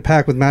 I made a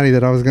pact with Maddie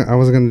that I wasn't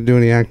going to do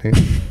any acting.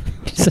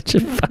 You're such a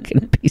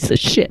fucking piece of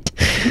shit.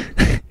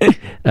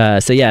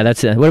 So yeah,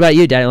 that's it. What about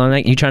you, Daddy Long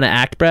Neck? You trying to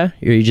act, bruh?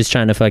 Or are you just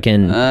trying to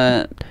fucking...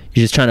 you're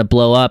just trying to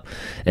blow up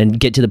and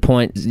get to the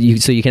point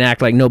so you can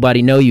act like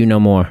nobody know you no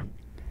more.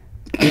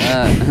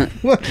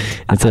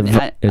 It's a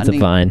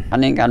vine. I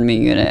think I'd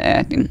be good at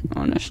acting,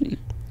 honestly.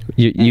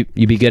 You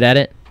be good at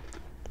it?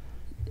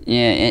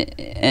 Yeah,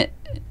 it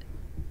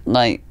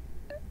like,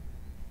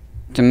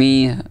 to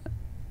me,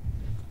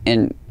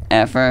 and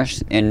at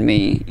first it'd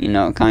be, you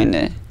know, kind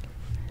of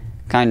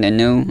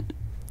new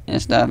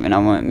and stuff, and I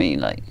wouldn't be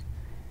like,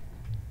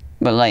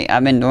 but like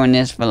I've been doing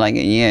this for like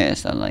a year,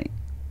 so like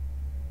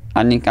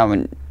I think I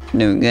would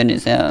do good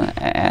as hell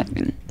at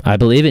acting. I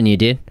believe in you,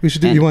 dude. We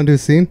should do. You want to do a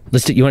scene?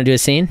 You want to do a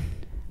scene?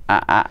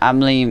 I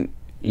believe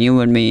you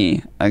would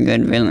be a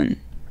good villain.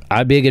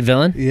 I'd be a good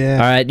villain? Yeah.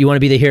 All right, you want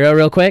to be the hero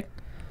real quick?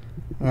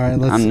 All right,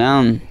 I'm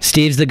down.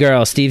 Steve's the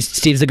girl.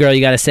 Steve's the girl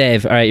you gotta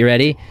save. All right, you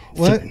ready?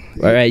 What?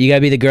 All right, you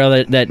gotta be the girl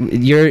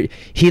that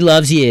he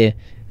loves you,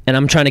 and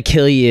I'm trying to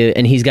kill you,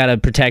 and he's gotta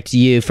protect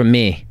you from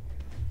me.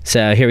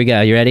 So here we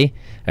go. You ready?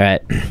 All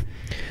right.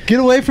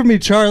 Get away from me,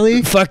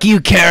 Charlie. Fuck you,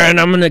 Karen.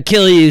 I'm gonna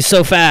kill you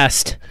so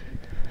fast.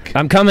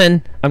 I'm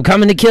coming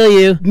to kill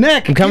you.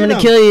 Nick, I'm coming to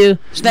kill you.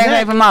 Stay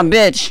away from my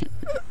bitch.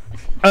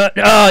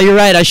 Oh, you're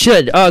right. I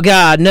should. Oh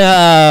God,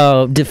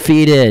 no.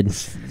 Defeated.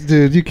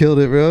 Dude, you killed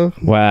it, bro.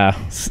 Wow.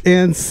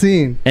 And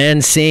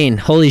scene.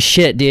 Holy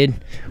shit, dude.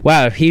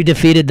 Wow, he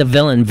defeated the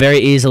villain very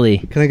easily.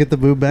 Can I get the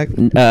boob back?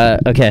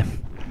 Okay.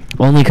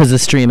 Only because the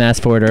stream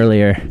asked for it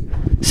earlier.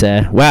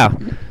 So, wow.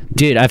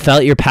 Dude, I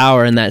felt your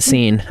power in that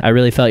scene. I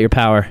really felt your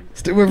power.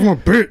 Stay away from my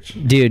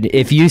bitch. Dude,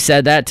 if you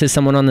said that to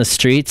someone on the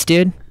streets,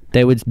 dude,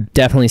 they would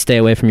definitely stay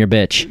away from your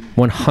bitch.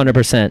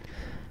 100%.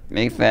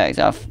 Big facts.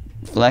 I'll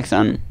flex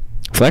on.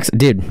 Flex,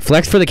 dude.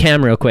 Flex for the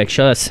camera real quick.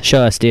 Show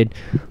us, dude.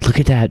 Look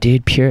at that,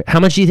 dude. Pure. How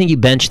much do you think you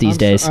bench these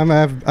days? I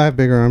have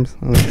bigger arms.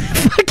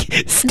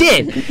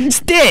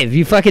 Steve,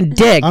 you fucking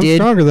dick, I'm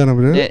dude. I'm stronger than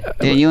him, dude.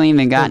 Dude, you ain't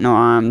even got no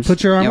arms.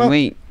 Put your arm up.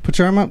 Wait. Put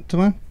your arm up to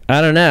mine. I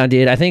don't know,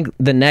 dude. I think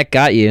the neck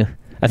got you.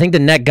 I think the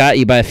neck got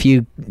you by a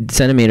few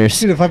centimeters.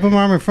 Dude, if I put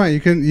my arm in front, you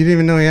didn't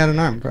even know he had an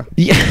arm, bro.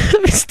 Yeah,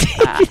 Steve.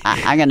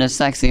 I got a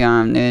sexy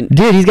arm, dude.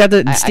 Dude, he's got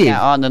the Steve. I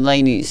got all the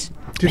ladies.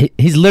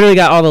 He's literally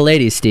got all the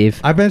ladies, Steve.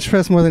 I bench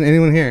press more than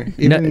anyone here.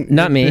 Even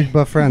not me.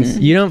 But friends.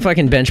 You don't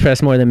fucking bench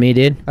press more than me,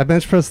 dude. I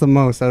bench press the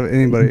most out of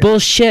anybody.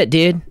 Bullshit,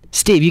 dude.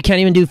 Steve, you can't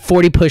even do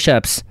 40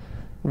 push-ups.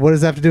 What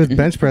does that have to do with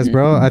bench press,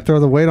 bro? I throw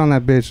the weight on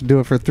that bitch,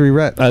 do it for 3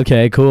 reps.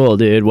 Okay, cool,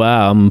 dude.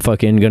 Wow, I'm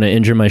fucking gonna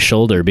injure my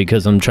shoulder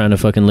because I'm trying to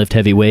fucking lift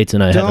heavy weights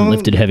and I haven't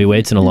lifted heavy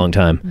weights in a long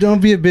time.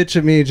 Don't be a bitch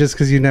at me just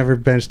because you never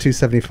benched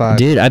 275.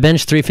 Dude, I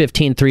benched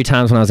 315 3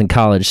 times when I was in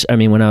college. I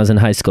mean, when I was in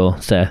high school,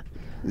 so...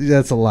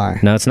 That's a lie.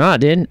 No, it's not,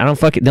 dude. I don't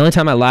fucking... The only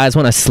time I lie is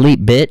when I sleep,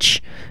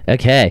 bitch.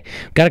 Okay.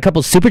 Got a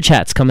couple super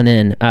chats coming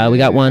in. We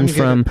got one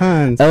from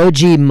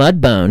OG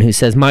Mudbone who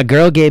says, my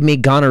girl gave me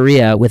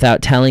gonorrhea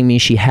without telling me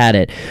she had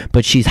it,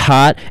 but she's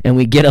hot and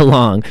we get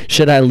along.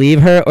 Should I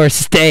leave her or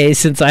stay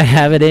since I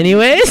have it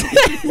anyways?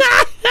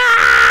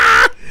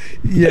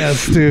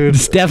 Yes, dude.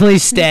 Definitely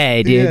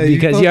stay, dude, yeah,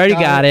 because you already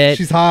got it.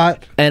 She's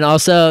hot. And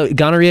also,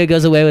 gonorrhea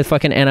goes away with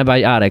fucking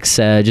antibiotics.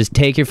 Just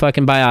take your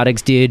fucking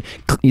biotics, dude.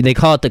 They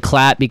call it the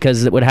clap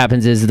because what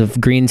happens is the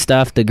green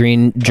stuff, the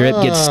green drip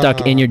gets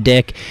stuck in your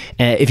dick.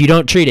 If you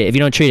don't treat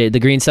it, the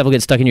green stuff will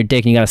get stuck in your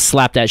dick and you gotta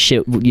slap that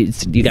shit.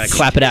 You gotta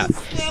clap it out.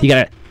 You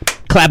gotta...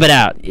 clap it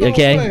out,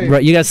 okay?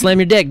 Right, you gotta slam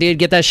your dick, dude.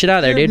 Get that shit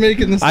out of there,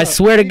 dude. I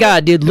swear to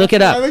God, dude, look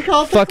it up.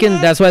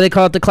 That's why they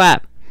call it the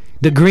clap.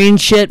 The green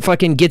shit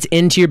fucking gets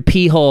into your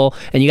pee hole,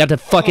 and you got to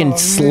fucking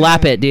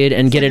slap it, dude,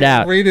 and get it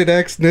out. Rated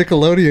X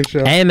Nickelodeon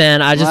show. Hey,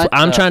 man,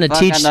 I'm trying to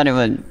teach. I thought it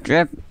would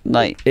drip,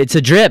 like. It's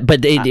a drip,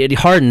 but it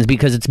hardens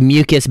because it's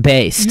mucus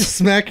based. You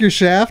smack your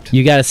shaft.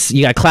 You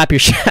gotta clap your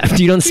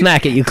shaft. You don't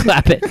smack it, you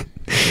clap it.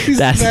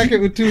 Smack it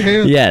with 2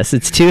 hands. Yes,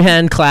 it's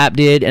 2-hand clap,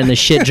 dude, and the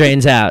shit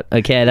drains out.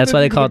 Okay, that's why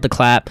they call it the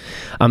clap.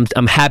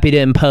 I'm happy to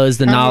impose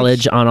the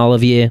knowledge on all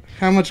of you.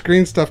 How much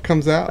green stuff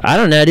comes out? I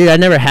don't know, dude. I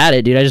never had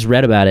it, dude. I just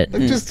read about it.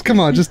 Just come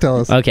on, just tell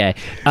us. Okay.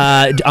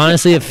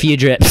 Honestly, a few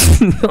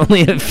drips.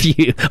 Only a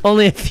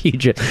few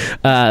drips.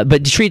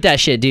 But treat that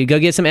shit, dude. Go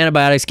get some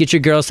antibiotics. Get your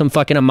girl some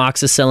fucking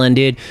amoxicillin,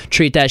 dude.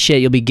 Treat that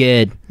shit. You'll be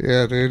good.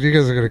 Yeah, dude. You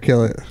guys are gonna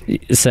kill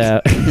it.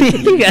 So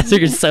you guys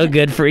are so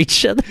good for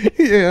each other.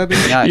 Yeah,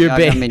 dude. Y'all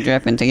gonna be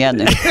dripping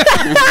together.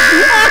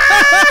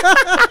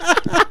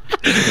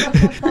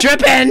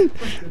 Dripping.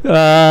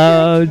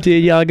 Oh,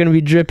 dude, y'all gonna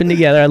be dripping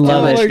together. I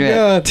love it. Oh my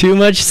god. Too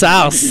much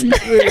sauce. Dude,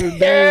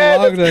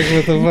 Daddy long neck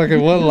with a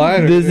fucking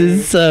one-liner. This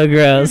is so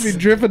gross. Be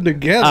dripping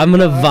together. I'm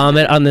gonna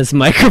vomit on this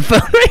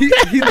microphone.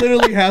 He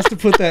literally has to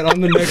put that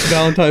on the next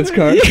Valentine's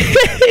card.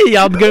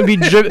 Y'all gonna be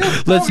drip.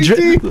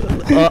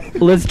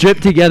 Let's drip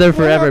together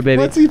forever, baby.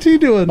 What's ET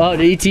doing? Oh,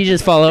 did ET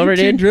just fall over,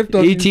 dude? Dripped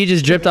on ET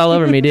just dripped all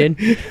over me,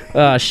 dude.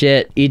 Oh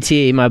shit, ET,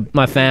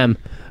 my fam.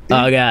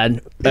 Oh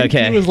god.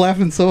 Okay. He was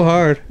laughing so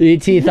hard.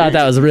 ET thought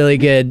that was really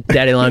good,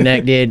 Daddy Long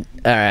Neck, dude.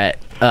 All right.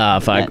 Oh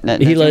fuck.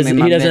 He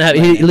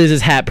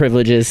loses hat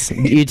privileges.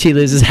 ET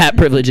loses hat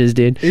privileges,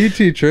 dude.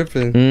 ET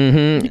tripping.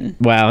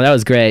 Mm-hmm. Wow, that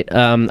was great.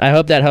 I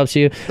hope that helps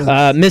you.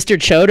 Mr.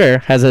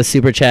 Choder has a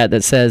super chat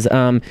that says,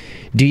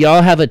 "Do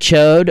y'all have a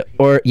chode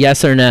or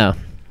yes or no?"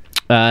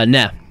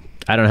 No,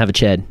 I don't have a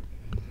ched.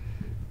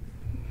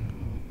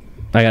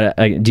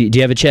 Do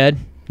you have a ched,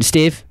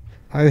 Steve?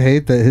 I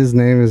hate that his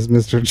name is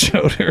Mr.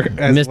 Choder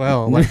as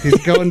well. Like, he's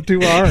going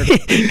too hard.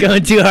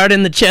 Going too hard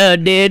in the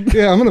chode, dude.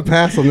 Yeah, I'm going to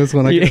pass on this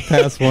one. I can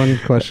pass one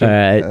question. All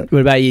right.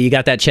 What about you? You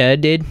got that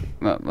chode, dude?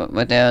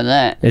 What the hell is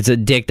that? It's a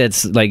dick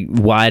that's, like,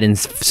 wide and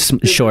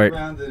short.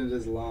 Round and it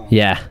is long.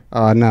 Yeah.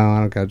 Oh, no, I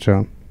don't got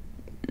chode.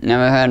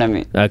 Never heard of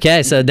it.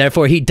 Okay, so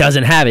therefore he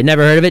doesn't have it.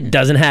 Never heard of it,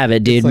 doesn't have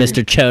it, dude. Like,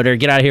 Mr. Choder.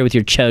 Get out of here with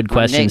your chode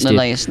questions, dude. Dick look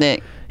like a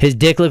stick. His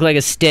dick looked like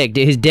a stick,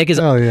 dude. His dick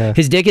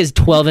is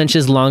 12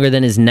 inches longer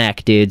than his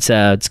neck, dude.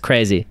 So it's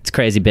crazy. It's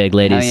crazy big,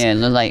 ladies. Oh yeah,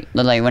 look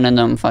like one of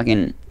them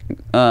fucking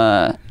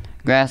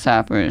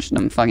grasshoppers,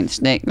 them fucking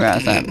stick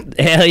grasshoppers.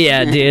 Hell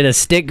yeah, dude. A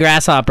stick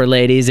grasshopper,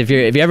 ladies. If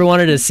you ever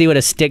wanted to see what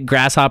a stick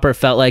grasshopper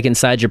felt like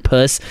inside your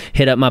puss,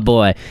 hit up my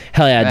boy.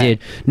 Hell yeah, dude.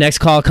 Next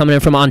call coming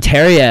in from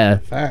Ontario.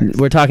 Facts.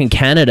 We're talking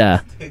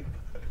Canada.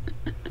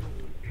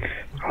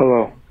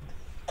 Hello.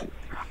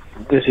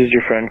 This is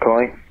your friend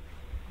calling.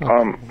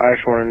 I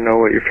just want to know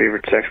what your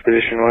favorite sex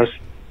position was.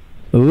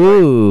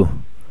 Ooh.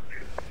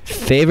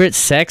 Favorite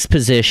sex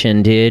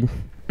position, dude.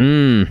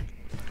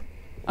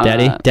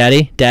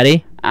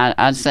 Daddy?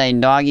 I'd say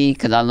doggy,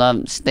 because I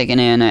love sticking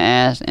it in her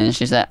ass, and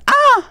she said,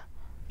 ah!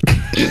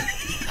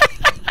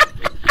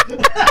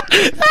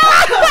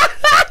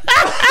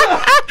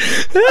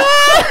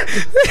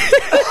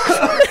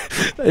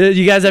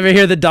 You guys ever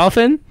hear the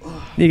dolphin?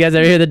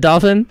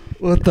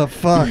 What the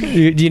fuck? Do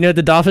you know what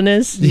the dolphin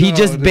is? No, he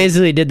just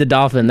basically did the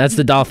dolphin. That's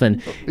the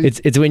dolphin.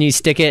 It's when you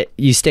stick it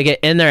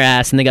in their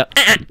ass and they go,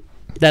 ah!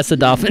 That's the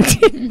dolphin.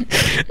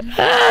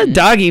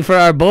 Doggy for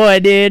our boy,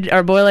 dude.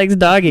 Our boy likes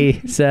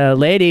doggy. So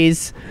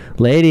ladies,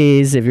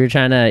 if you're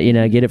trying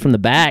to, get it from the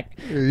back.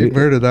 You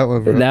murdered that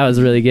one, bro. That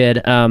was really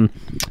good.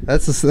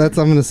 That's I'm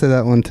gonna say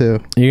that one too.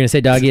 You're gonna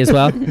say doggy as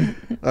well?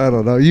 I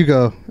don't know. You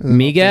go.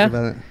 Me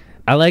go?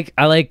 I like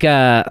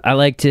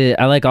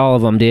all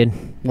of them, dude.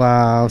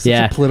 Wow,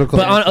 such a political.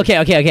 But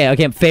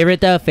okay.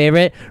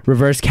 Favorite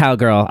reverse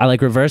cowgirl. I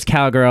like reverse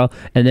cowgirl,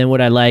 and then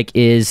what I like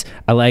is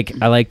I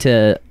like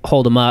to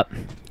hold them up,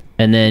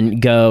 and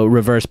then go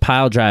reverse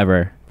pile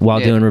driver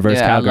while doing reverse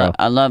cowgirl.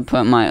 I love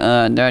putting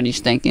my dirty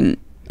stinking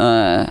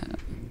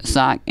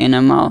sock in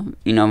her mouth.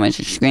 When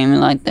she's screaming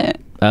like that.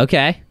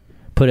 Okay,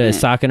 put a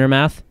sock in her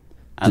mouth.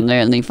 I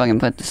literally fucking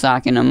put the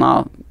sock in her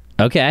mouth.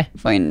 Okay.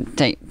 Fucking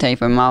tape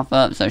her mouth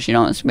up so she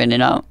don't spit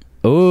it out.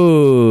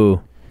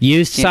 Ooh.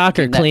 Used sock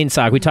or clean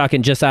sock? We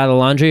talking just out of the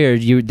laundry,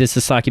 or this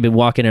is sock you've been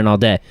walking in all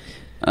day?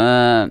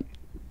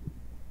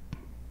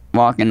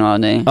 Walking all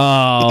day.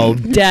 Oh,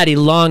 Daddy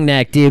Long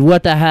Neck, dude.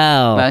 What the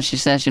hell? Well, she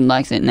says she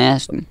likes it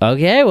nasty.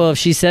 Okay, well, if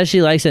she says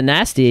she likes it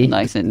nasty.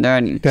 Likes it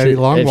dirty. Daddy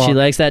Long Walk. If she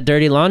likes that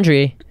dirty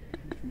laundry.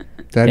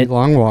 Daddy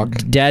Long Walk.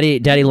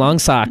 Daddy Long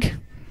Sock.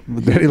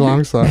 Daddy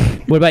Long Sock.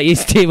 What about you,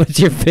 Steve? What's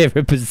your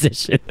favorite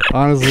position?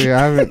 Honestly,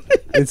 I haven't.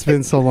 It's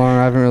been so long.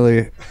 I don't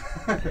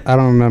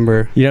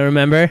remember. You don't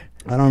remember?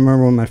 I don't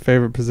remember what my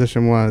favorite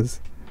position was.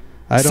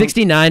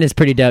 69 is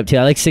pretty dope too.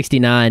 I like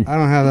 69. I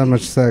don't have that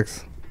much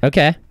sex.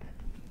 Okay.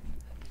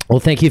 Well,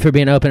 thank you for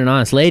being open and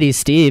honest. Ladies,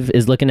 Steve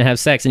is looking to have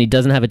sex and he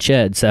doesn't have a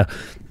ched, so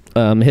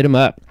hit him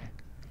up.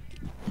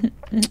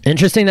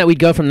 Interesting that we'd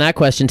go from that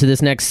question to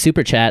this next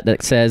super chat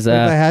that says... if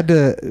I had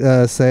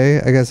to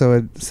say, I guess I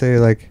would say,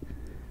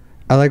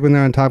 I like when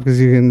they're on top because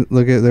you can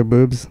look at their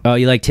boobs. Oh,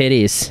 you like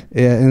titties?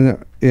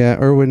 Yeah,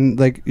 or when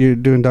you're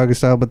doing doggy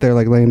style, but they're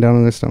laying down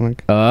on their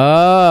stomach.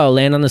 Oh,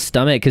 laying on the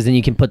stomach because then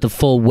you can put the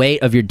full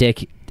weight of your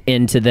dick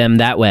into them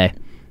that way.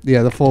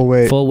 Yeah, the full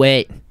weight. Full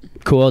weight.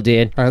 Cool,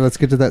 dude. All right, let's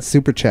get to that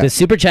super chat. The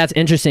super chat's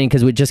interesting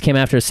because we just came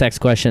after a sex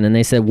question and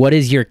they said, "What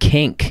is your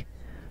kink?"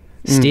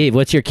 Steve,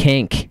 what's your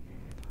kink?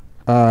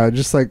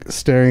 Just like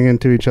staring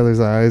into each other's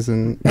eyes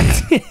and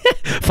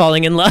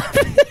falling in love.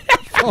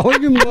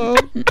 Falling in love.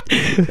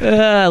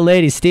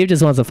 Ladies, Steve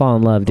just wants to fall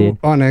in love, dude.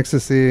 On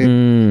ecstasy.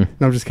 No,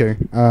 I'm just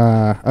kidding.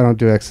 I don't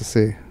do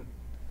ecstasy.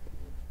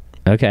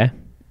 Okay.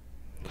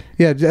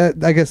 Yeah,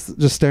 I guess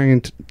just staring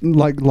into,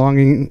 like,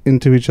 longing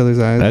into each other's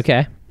eyes.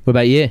 Okay. What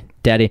about you,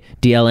 Daddy?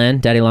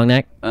 DLN, Daddy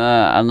Longneck?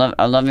 I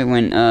love it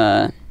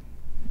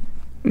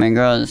when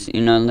girls,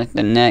 you know, lick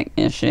the neck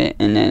and shit,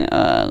 and then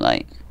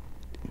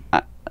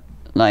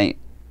like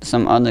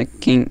some other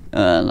kink,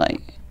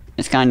 like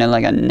it's kind of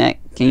like a neck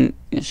kink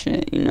and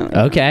shit, you know.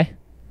 Okay.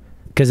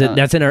 Because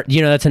that's an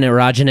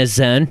erogenous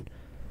zone.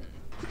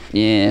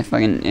 Yeah,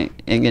 fucking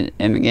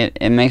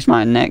it makes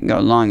my neck go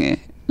longer.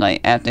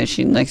 Like after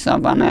she licks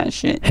up on that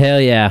shit. Hell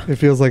yeah. It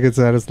feels like it's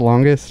at its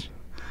longest.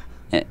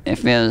 It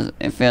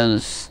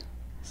feels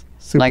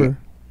super.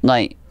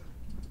 Like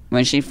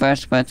when she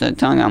first puts her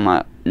tongue on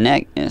my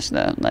neck and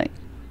stuff. Like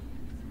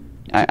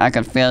I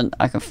could feel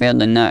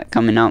the nut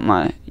coming out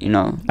my, you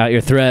know, out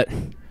your throat.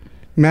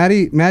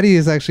 Maddie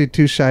is actually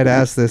too shy to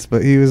ask this,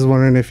 but he was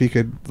wondering if he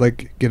could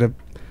like get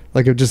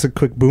just a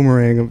quick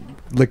boomerang of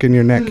licking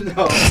your neck.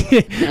 No.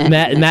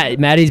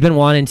 Maddie's been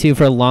wanting to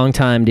for a long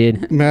time,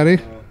 dude. Maddie?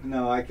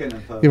 No, I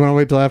couldn't. You want to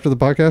wait till after the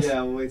podcast?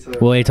 Yeah,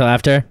 we'll wait till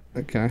after.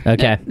 Okay.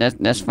 Okay.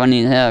 That's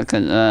funny as hell,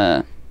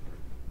 cause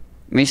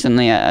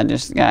recently I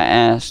just got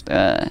asked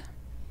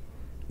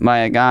by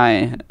a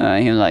guy.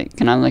 He was like,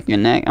 "Can I lick your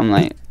neck?" I'm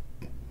like,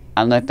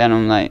 I looked at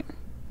him like,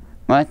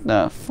 "What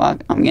the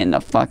fuck? I'm getting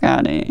the fuck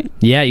out of here."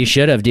 Yeah, you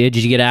should have, dude.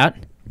 Did you get out?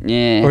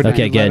 Yeah.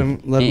 Okay,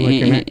 good.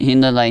 He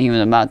looked like he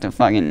was about to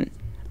fucking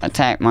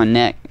attack my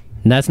neck.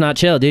 That's not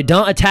chill, dude.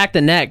 Don't attack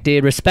the neck,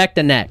 dude. Respect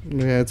the neck.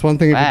 Yeah, it's one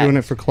thing if you're doing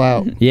it for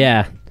clout.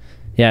 Yeah.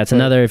 Yeah, it's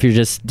another if you're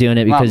just doing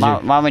it because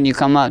why would you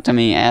come up to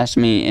me and ask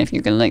me if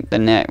you could lick the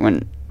neck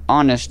when,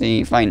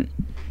 honestly, like,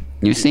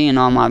 you see in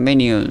all my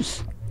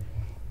videos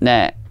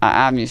that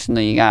I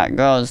obviously got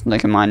girls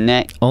licking my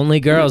neck. Only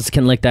girls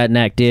can lick that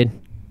neck, dude.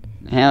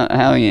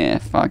 Hell yeah,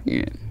 fuck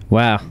you.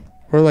 Wow.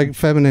 Or like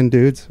feminine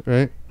dudes,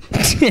 right?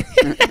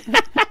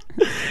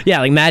 Yeah,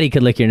 like Maddie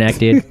could lick your neck,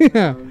 dude.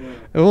 Yeah.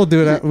 We'll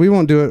do it. We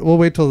won't do it. We'll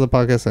wait till the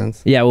podcast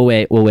ends. Yeah, we'll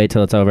wait. We'll wait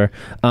till it's over.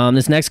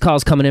 This next call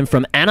is coming in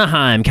from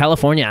Anaheim,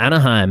 California.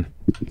 Anaheim.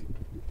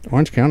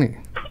 Orange County.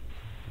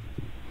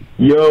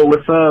 Yo,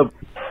 what's up?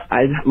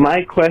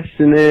 My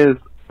question is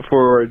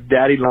for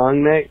Daddy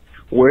Longneck.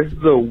 Where's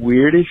the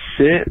weirdest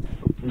shit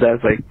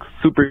that's like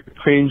super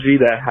cringy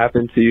that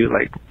happened to you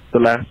like the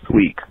last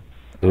week?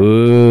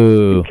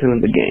 Ooh.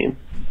 Killing the game.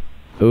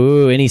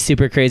 Ooh, any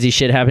super crazy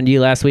shit happened to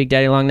you last week,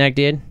 Daddy Longneck,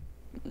 dude?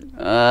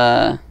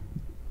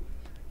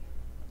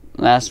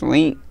 Last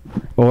week?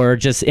 Or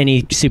just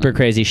any super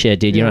crazy shit,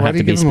 dude. You don't have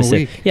to be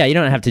specific. Yeah, you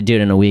don't have to do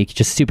it in a week.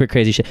 Just super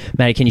crazy shit.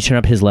 Maddie, can you turn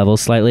up his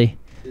levels slightly?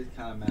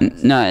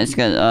 No, it's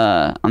because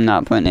I'm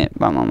not putting it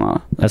by my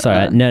mouth. That's all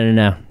right.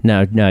 No.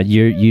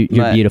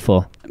 You're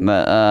beautiful.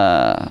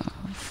 But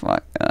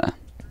fuck.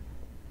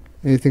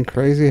 Anything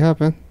crazy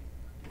happen?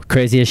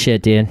 Craziest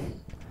shit, dude.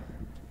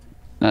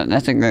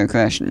 That's a good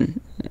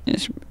question.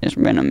 It's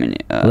been a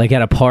minute. Like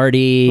at a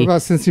party. What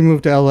about since you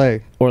moved to LA?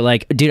 Or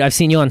like, dude, I've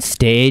seen you on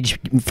stage,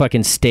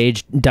 fucking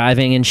stage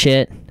diving and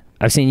shit.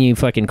 I've seen you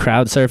fucking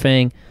crowd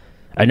surfing.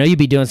 I know you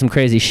be doing some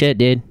crazy shit,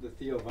 dude. The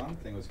Theo Von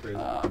thing was crazy.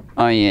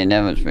 Oh yeah,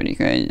 that was pretty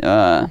crazy.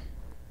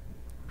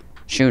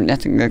 Shoot,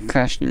 that's a good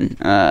question.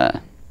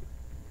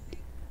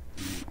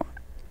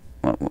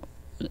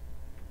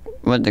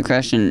 What the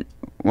question?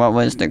 What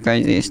was the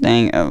craziest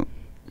thing of?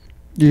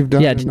 You've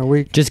done it in a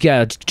week. Just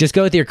go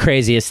with your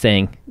craziest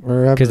thing,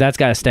 because that's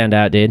gotta stand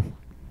out, dude.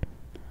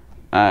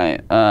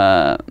 Alright.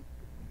 Well,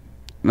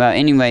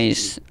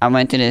 anyways, I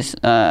went to this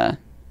club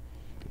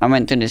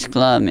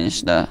and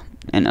stuff,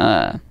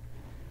 and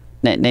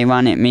they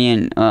wanted me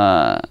and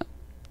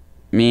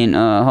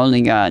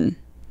Holy God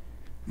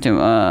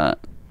to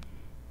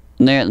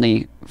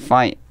literally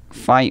fight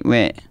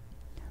with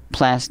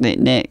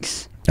plastic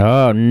dicks.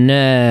 Oh no!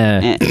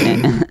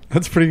 And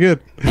that's pretty good.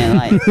 And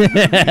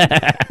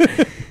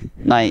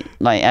like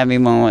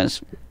everyone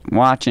was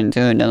watching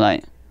too. They're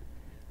like,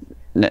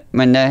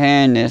 when they're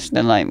hearing this,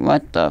 they're like,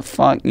 "What the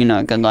fuck?" You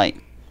know, 'cause like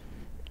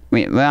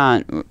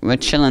we're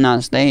chilling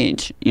on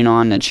stage, you know,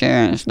 on the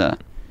chair and stuff.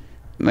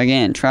 We're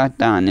getting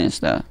trucked on and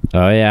stuff.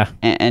 Oh yeah.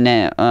 And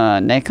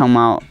then they come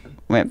out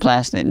with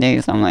plastic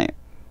dicks. I'm like,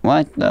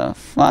 what the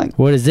fuck?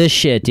 What is this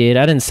shit, dude?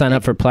 I didn't sign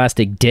up for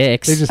plastic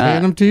dicks. They just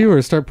hand them to you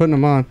or start putting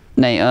them on?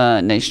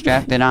 They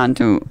strapped it on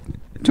to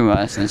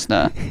us and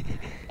stuff.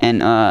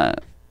 And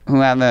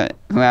whoever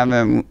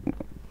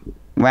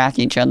whack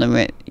each other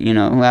with, you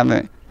know,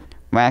 whoever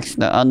whacks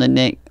the other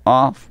dick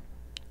off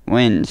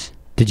wins.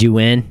 Did you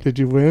win? Did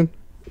you win?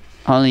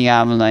 Holy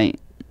God was like,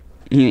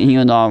 he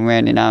was all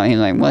weirded out. He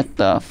like, what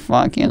the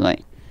fuck?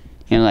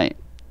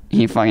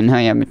 He fucking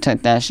hurry up and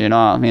took that shit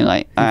off. He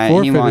like,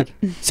 alright, he won.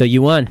 So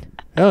you won.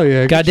 Hell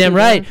yeah. Goddamn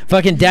right.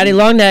 Fucking Daddy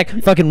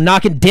Longneck fucking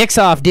knocking dicks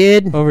off,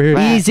 dude. Over here.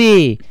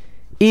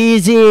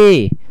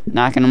 Easy.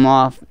 Knocking them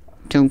off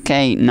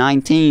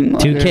 2K19.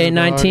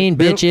 2K19,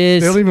 They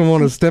bitches. don't even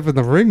want to step in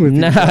the ring with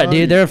you. Nah, dog.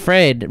 dude, they're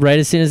afraid. Right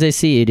as soon as they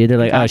see you, dude, they're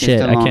like, "Oh Cock is shit,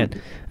 still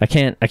I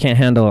can't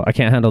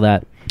handle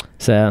that."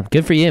 So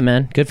good for you,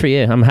 man. Good for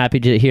you. I'm happy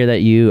to hear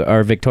that you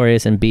are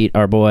victorious and beat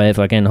our boy,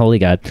 fucking Holy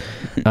God.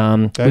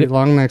 Daddy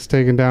Longneck's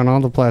taking down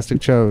all the plastic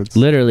chodes.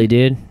 Literally,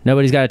 dude.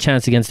 Nobody's got a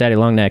chance against Daddy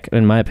Longneck,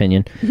 in my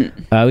opinion. We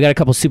got a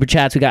couple super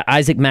chats. We got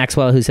Isaac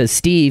Maxwell who says,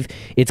 "Steve,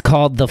 it's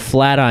called the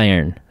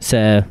Flatiron."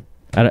 So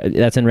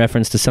that's in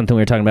reference to something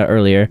we were talking about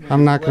earlier.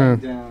 I'm not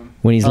gonna.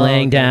 When he's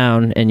laying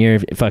down and you're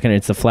fucking,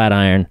 it's the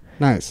Flatiron.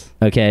 Nice.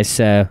 Okay,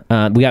 so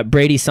we got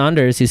Brady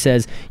Saunders who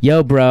says,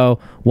 "Yo, bro,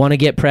 want to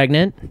get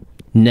pregnant?"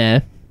 Nah.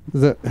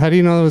 How do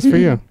you know that was for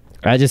you?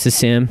 I just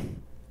assume.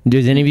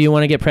 Does any of you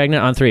want to get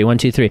pregnant? On 3. 1,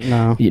 2, 3.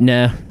 No.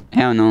 No.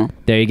 Hell no.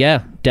 There you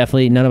go.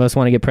 Definitely none of us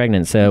want to get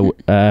pregnant. So,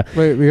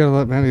 wait, we gotta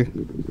let Maddie.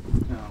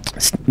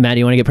 Maddie,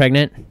 you want to get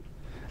pregnant?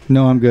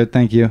 No, I'm good.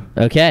 Thank you.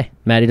 Okay.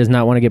 Maddie does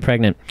not want to get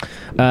pregnant.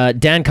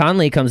 Dan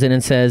Conley comes in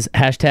and says,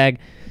 hashtag,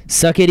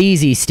 suck it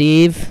easy,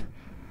 Steve.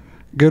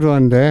 Good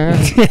one,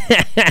 Dan.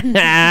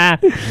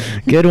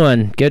 Good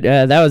one. Good.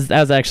 That was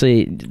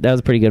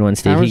a pretty good one,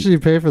 Steve. How much did you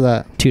pay for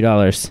that?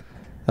 $2.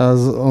 That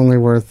was only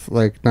worth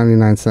like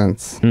 99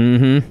 cents.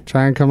 Mm-hmm.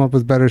 Try and come up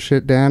with better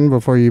shit, Dan,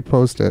 before you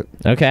post it.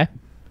 Okay.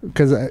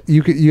 Because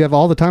you have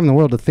all the time in the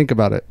world to think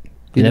about it.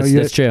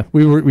 That's true.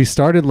 We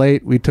started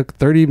late. We took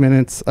 30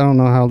 minutes. I don't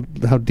know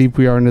how deep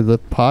we are into the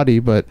potty,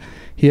 but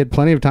he had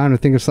plenty of time to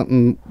think of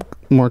something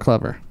more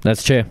clever.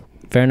 That's true.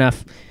 Fair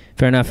enough.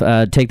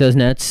 Take those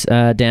notes,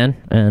 Dan,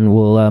 and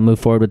we'll move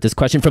forward with this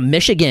question from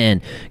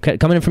Michigan,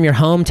 coming in from your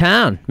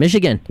hometown,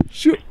 Michigan.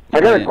 Shoot.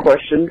 I got a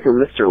question for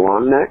Mr.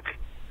 Longneck.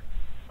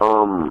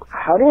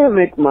 How do I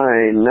make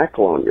my neck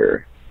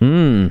longer?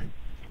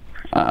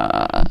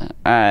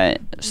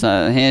 Alright,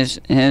 so here's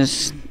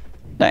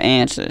the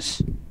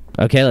answers.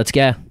 Okay, let's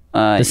go.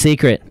 The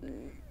secret.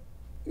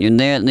 You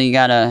literally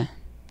gotta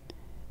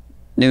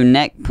do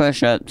neck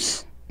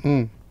push-ups.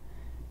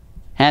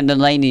 Have the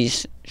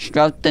ladies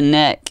stroke the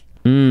neck.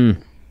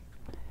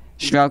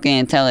 Stroke it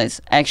until it's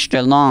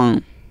extra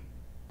long.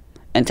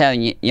 Until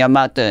you're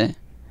about to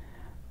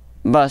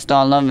bust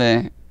all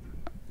over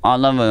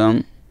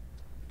them.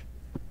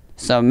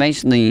 So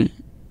basically,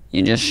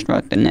 you just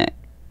stroke the neck.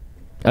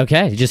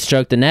 Okay, you just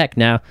stroke the neck.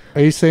 Now,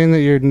 are you saying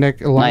that your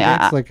neck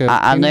elongates like a?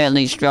 I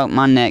literally stroke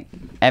my neck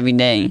every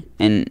day,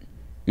 and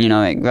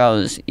it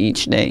grows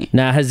each day.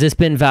 Now, has this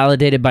been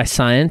validated by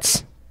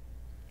science?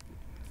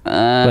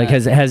 Like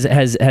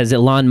has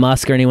Elon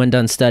Musk or anyone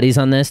done studies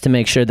on this to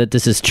make sure that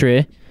this is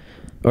true,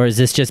 or is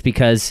this just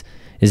because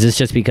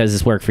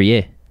this worked for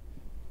you?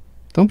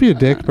 Don't be a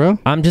dick, bro.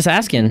 I'm just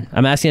asking.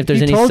 I'm asking if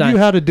there's any. He told you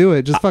how to do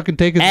it. Just fucking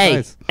take his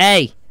advice.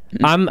 Hey,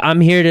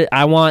 I'm here to.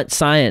 I want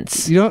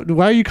science.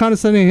 Why are you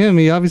condescending him?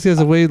 He obviously has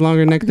a way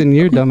longer neck than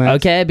you, dumbass.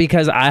 Okay,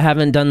 because I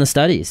haven't done the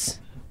studies.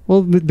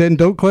 Well, then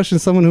don't question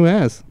someone who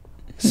has.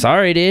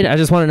 Sorry, dude. I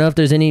just want to know if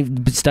there's any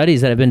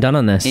studies that have been done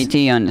on this.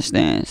 E.T.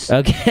 understands.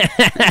 Okay.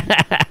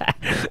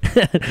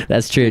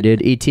 That's true,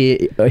 dude.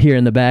 E.T. here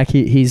in the back,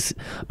 he's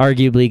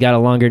arguably got a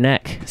longer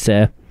neck,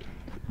 so.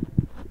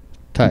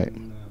 Tight.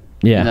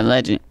 Yeah. The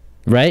legend.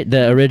 Right?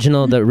 The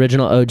original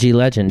OG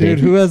legend, dude. Dude,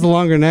 who has the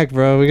longer neck,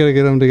 bro? We gotta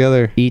get them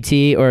together.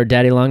 E.T. or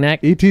Daddy Longneck?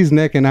 E.T.'s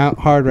necking out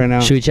hard right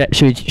now. Should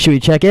we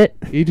check it?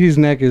 E.T.'s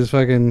neck is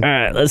fucking...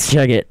 Alright, let's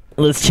check it.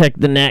 Let's check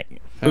the neck.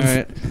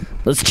 Alright.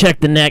 Let's check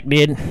the neck,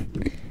 dude.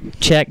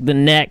 Check the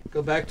neck.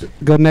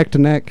 Go neck to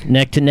neck.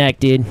 Neck to neck,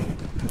 dude.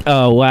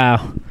 Oh,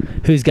 wow.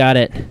 Who's got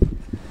it?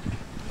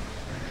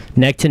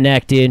 Neck to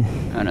neck, dude.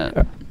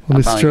 Let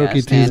me stroke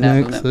E.T.'s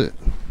neck so it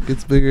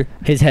gets bigger.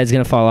 His head's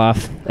gonna fall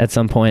off at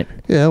some point.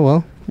 Yeah,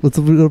 well,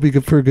 it'll be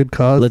good for a good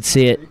cause. Let's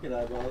see it. You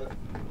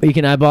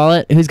can eyeball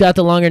it. Who's got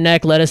the longer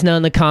neck? Let us know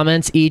in the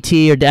comments.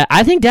 E.T. or Dad.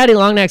 I think Daddy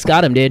Longneck's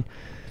got him, dude.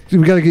 We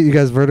gotta get you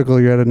guys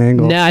vertical. You're at an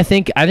angle. No, I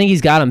think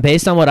he's got him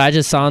based on what I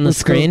just saw on the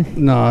screen.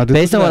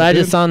 Based on what I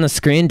just saw on the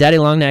screen, Daddy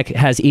Longneck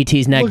has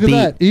E.T.'s neck beat. Look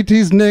at that.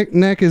 E.T.'s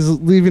neck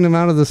is leaving him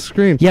out of the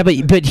screen. Yeah, but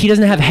he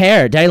doesn't have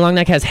hair. Daddy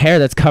Longneck has hair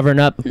that's covering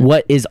up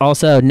what is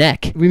also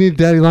neck. We need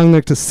Daddy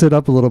Longneck to sit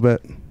up a little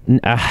bit.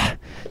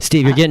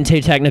 Steve, you're getting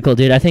too technical,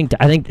 dude. I think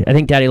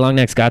Daddy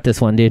Longneck's got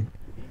this one, dude.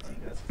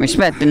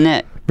 Respect the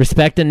neck.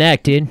 Respect the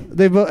neck, dude.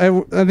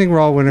 I think we're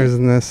all winners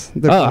in this.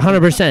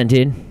 100%,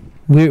 dude.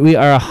 We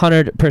are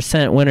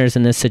 100% winners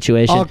in this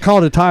situation. I'll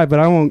call it a tie, but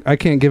I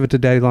can't give it to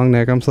Daddy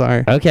Longneck. I'm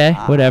sorry. Okay,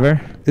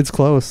 whatever. It's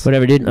close.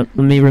 Whatever, dude. Let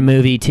me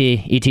remove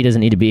E.T. E.T.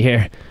 doesn't need to be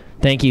here.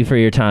 Thank you for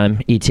your time,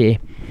 E.T.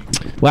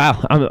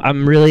 Wow,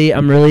 I'm really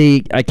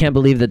I can't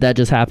believe that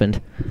just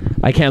happened.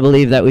 I can't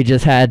believe that we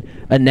just had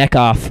a neck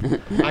off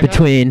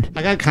between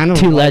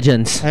two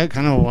legends. I got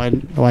kind of a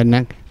wide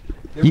neck.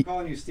 They were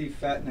calling you Steve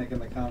Fatneck in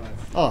the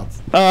comments.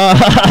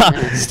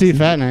 Steve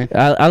Fatneck.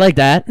 I like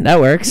that. That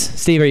works.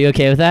 Steve, are you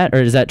okay with that,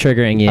 or is that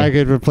triggering you? I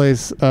could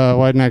replace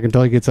wide neck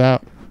until he gets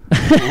out.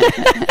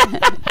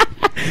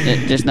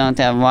 Just don't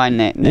have wide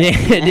neck.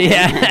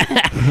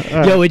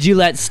 Yeah. Yo, would you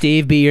let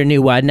Steve be your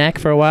new wide neck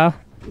for a while?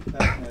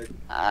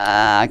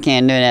 I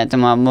can't do that to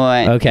my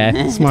boy. Okay,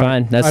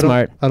 fine. That's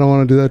smart. I don't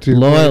want to do that to you.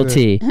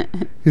 Loyalty.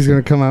 He's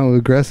gonna come out with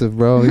aggressive,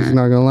 bro. He's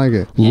not gonna like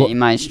it. Yeah, he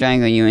might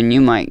strangle you, and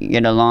you might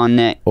get a long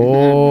neck.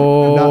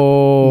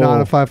 Oh.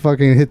 Not if I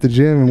fucking hit the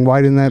gym and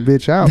widen that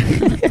bitch out.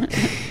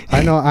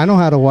 I know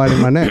how to widen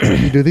my neck.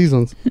 You do these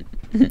ones.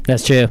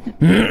 That's true.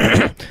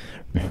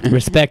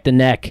 Respect the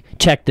neck.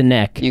 Check the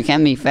neck. You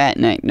can be fat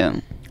neck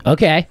though.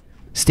 Okay,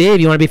 Steve,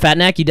 you want to be fat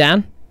neck? You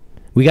down?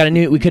 We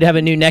could have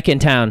a new neck in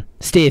town.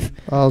 Steve.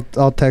 I'll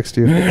text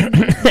you.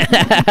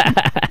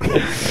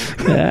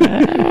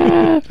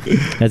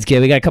 That's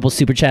good. We got a couple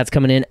super chats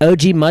coming in.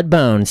 OG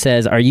Mudbone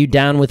says, "Are you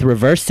down with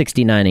reverse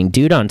 69ing,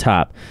 dude on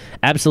top?"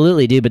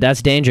 Absolutely, dude, but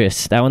that's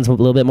dangerous. That one's a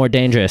little bit more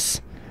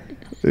dangerous.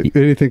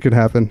 Anything could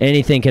happen.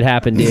 Anything could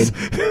happen, dude.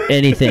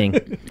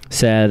 Anything.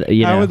 Said,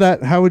 you know.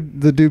 How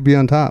would the dude be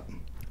on top?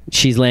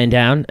 She's laying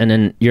down, and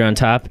then you're on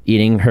top,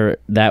 eating her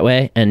that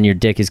way, and your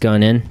dick is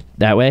going in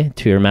that way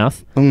to her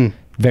mouth.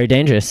 Very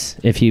dangerous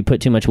if you put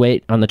too much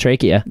weight on the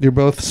trachea. You're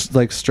both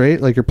like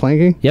straight, like you're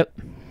planking? Yep.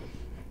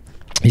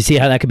 You see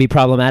how that could be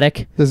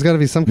problematic? There's got to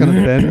be some kind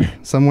of bend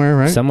somewhere,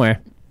 right? Somewhere.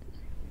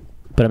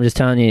 But I'm just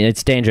telling you,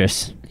 it's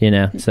dangerous, you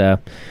know. So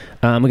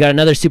we got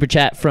another super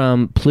chat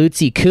from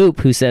Plutzy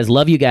Coop, who says,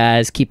 "Love you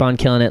guys. Keep on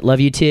killing it.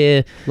 Love you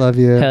too." Love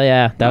you. Hell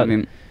yeah. That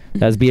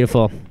was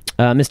beautiful.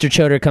 Mr.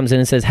 Choder comes in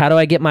and says, "How do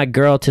I get my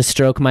girl to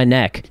stroke my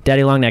neck?"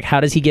 Daddy Longneck, how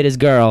does he get his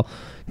girl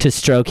to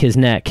stroke his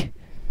neck?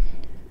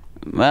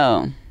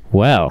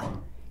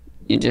 Well,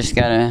 you just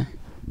gotta.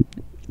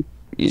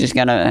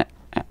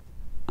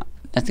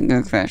 That's a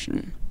good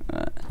question.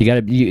 You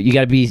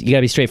gotta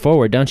be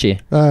straightforward, don't you?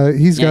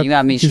 You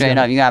gotta be straight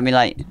up. You gotta be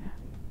like,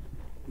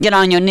 get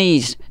on your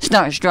knees,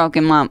 start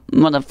stroking my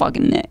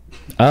motherfucking neck.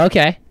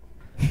 Okay,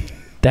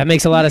 that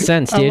makes a lot of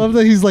sense, dude. I love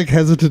that he's like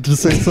hesitant to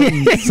say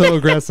something so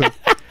aggressive.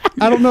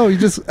 I don't know.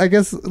 I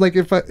guess like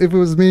if it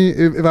was me,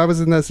 if I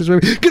was in that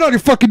situation, get on your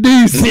fucking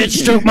knees,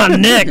 bitch, stroke my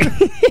neck.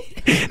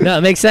 No,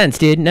 it makes sense,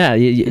 dude. No,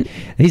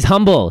 he's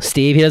humble,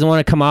 Steve. He doesn't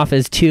want to come off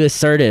as too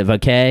assertive.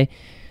 Okay,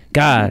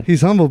 God,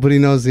 he's humble, but he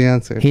knows the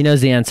answer. He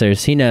knows the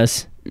answers. He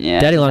knows.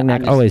 Yeah, Daddy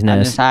Longneck always knows.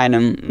 I just hide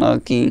him low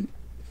key.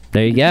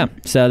 There you go.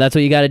 So that's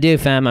what you got to do,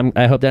 fam.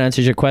 I hope that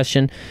answers your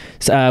question.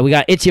 So, we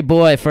got It's Your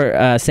Boy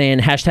for saying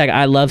hashtag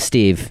I love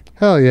Steve.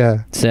 Hell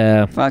yeah.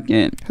 So fuck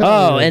it.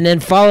 And then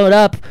follow it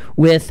up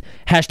with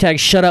hashtag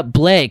Shut Up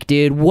Blake,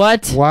 dude.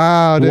 What?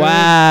 Wow, dude.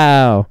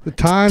 Wow. The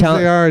times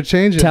they are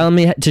changing. Telling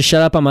me to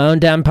shut up on my own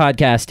damn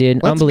podcast,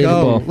 dude.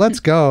 Unbelievable. Let's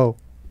go.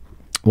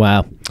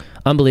 Wow.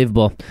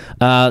 Unbelievable.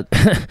 Let's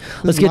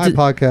get to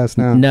my podcast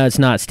now. No, it's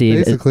not,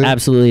 Steve. Basically. It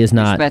absolutely is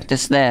not. Respect the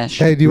stash.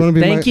 Hey, do you want to be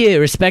Thank you.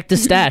 Respect the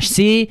stash.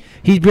 See?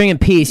 He's bringing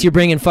peace. You're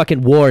bringing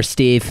fucking war,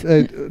 Steve.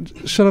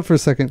 Shut up for a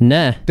second.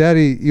 Nah.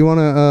 Daddy, you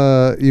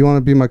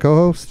wanna be my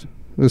co-host?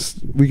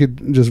 We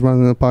could just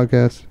run the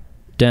podcast.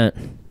 Don't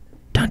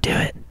do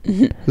it.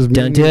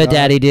 Don't do it,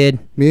 Daddy, dude.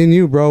 Me and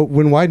you, bro.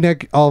 When Wide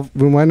Neck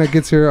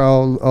gets here,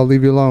 I'll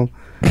leave you alone.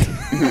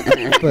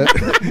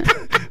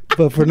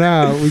 But for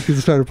now, we can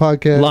start a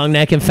podcast. Long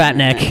neck and fat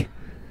neck.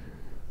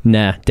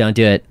 Nah, don't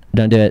do it.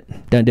 Don't do it.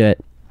 Don't do it.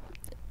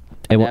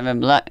 Whatever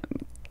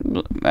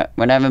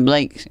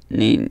Blake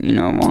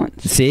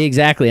wants. See,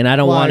 exactly, and I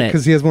don't want it.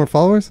 Because he has more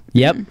followers?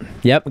 Yep.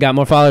 Got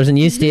more followers than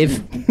you,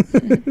 Steve.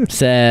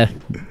 So,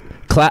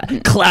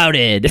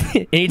 clouded.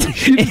 You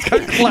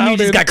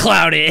just got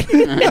clouded.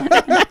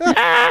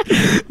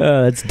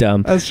 Oh, that's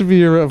dumb. That should be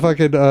your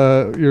fucking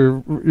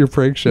your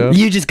prank show.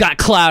 You just got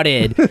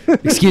clouded.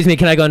 Excuse me,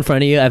 can I go in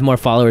front of you? I have more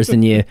followers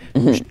than you.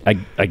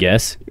 I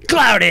guess.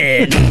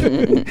 Clouded.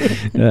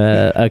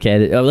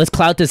 Okay, let's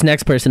clout this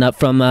next person up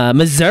from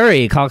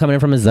Missouri. Call coming in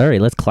from Missouri.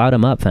 Let's clout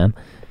him up, fam.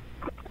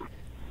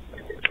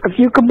 If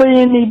you could be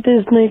any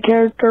Disney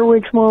character,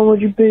 which one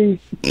would you be?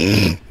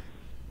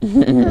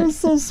 That's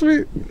so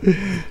sweet.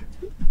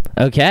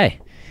 Okay.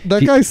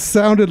 That guy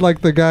sounded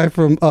like the guy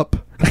from Up.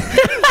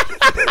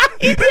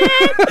 He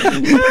did.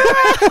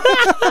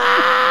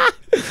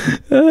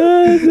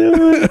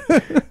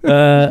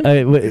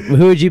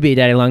 Who would you be,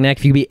 Daddy Longneck?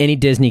 If you could be any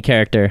Disney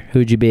character, who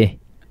would you be?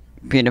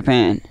 Peter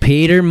Pan.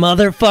 Peter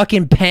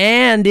motherfucking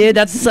Pan, dude.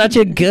 That's such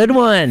a good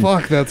one.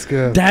 Fuck, that's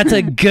good. That's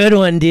a good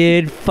one,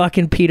 dude.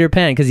 Fucking Peter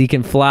Pan, because he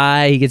can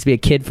fly. He gets to be a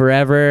kid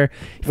forever.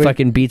 He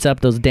fucking beats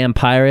up those damn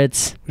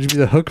pirates. Would you be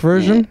the Hook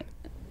version?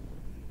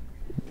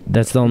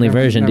 That's the only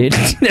version, dude.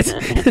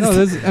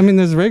 No,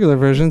 there's regular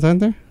versions, aren't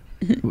there?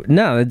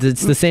 No,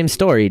 it's the same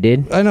story,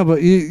 dude. I know,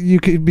 but you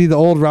could be the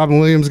old Robin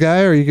Williams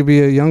guy, or you could be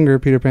a younger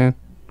Peter Pan.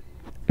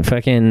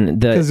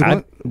 Fucking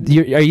are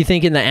you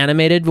thinking the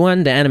animated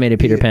one? The animated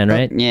Peter Pan,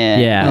 right?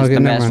 Yeah. That's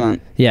the best one.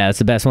 Yeah, it's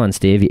the best one,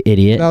 Steve, you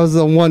idiot. That was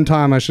the one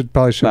time I should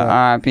probably show up.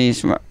 R.I.P.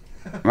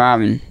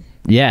 Robin.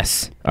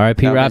 Yes,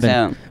 R.I.P.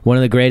 Robin. One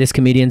of the greatest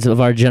comedians of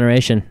our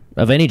generation,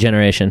 of any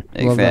generation.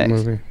 Love that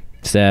movie.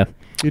 So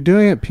you're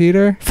doing it,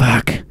 Peter.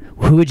 Fuck.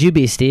 Who would you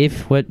be,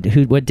 Steve? What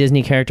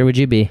Disney character would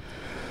you be?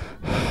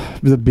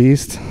 The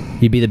Beast.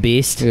 You'd be the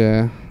Beast?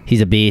 Yeah.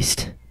 He's a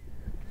beast.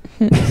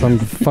 Some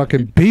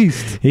fucking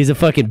beast. He's a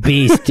fucking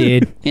beast,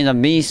 dude. He's a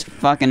beast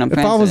fucking a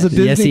princess. If I was a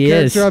Disney Yes, he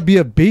character, is. I'd be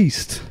a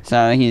beast.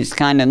 So he's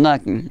kind of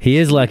lucky. He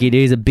is lucky,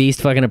 dude. He's a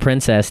beast fucking a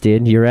princess,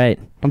 dude. You're right.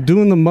 I'm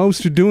doing the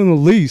most, you're doing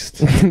the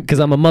least. Because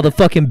I'm a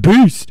motherfucking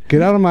beast.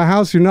 Get out of my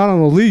house, you're not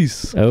on the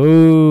lease.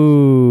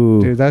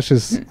 Oh. Dude, that's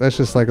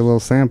just like a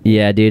little sample.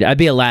 Yeah, dude. I'd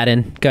be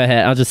Aladdin. Go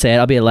ahead. I'll just say it.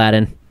 I'll be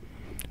Aladdin.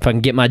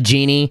 Fucking get my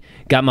genie,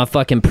 got my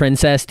fucking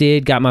princess,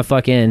 dude, got my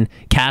fucking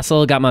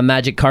castle, got my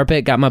magic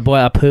carpet, got my boy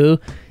Apu.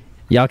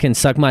 Y'all can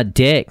suck my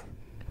dick.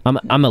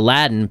 I'm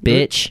Aladdin,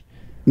 bitch.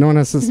 No one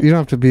has to, you don't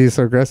have to be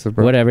so aggressive,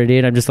 bro. Whatever,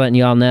 dude. I'm just letting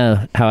y'all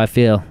know how I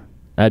feel.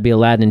 I'd be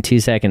Aladdin in 2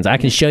 seconds. I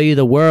can show you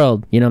the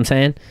world. You know what I'm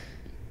saying?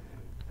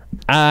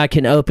 I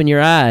can open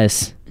your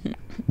eyes.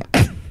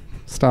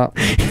 Stop.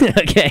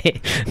 Okay.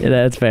 Yeah,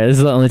 that's fair. This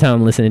is the only time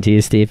I'm listening to you,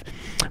 Steve.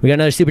 We got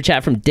another super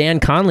chat from Dan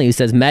Conley who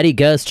says, Matty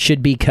Ghost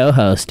should be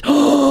co-host.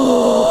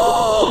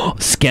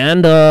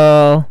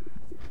 Scandal.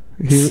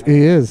 He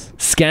is.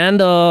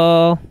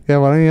 Scandal. Yeah,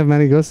 why don't you have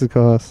Matty Ghost as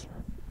co-host?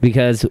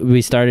 Because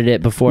we started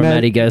it before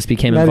Matty Ghost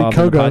became Matty involved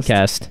in the co-ghost.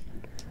 podcast.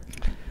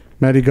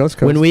 Matty Ghost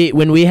Coast.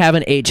 When we have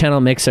an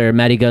 8-channel mixer,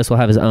 Matty Ghost will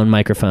have his own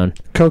microphone.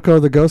 Coco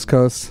the Ghost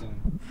Coast.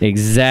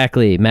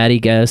 Exactly. Matty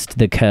Ghost,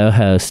 the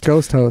co-host.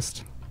 Ghost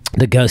host.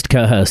 The ghost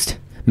co-host.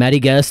 Matty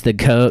Ghost, the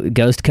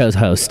ghost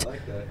co-host.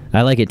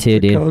 I like it too,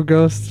 dude.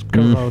 Co-ghost,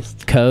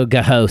 co-host.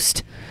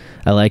 Co-host.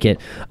 I like it.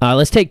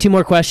 Let's take 2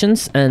 more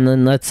questions and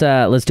then let's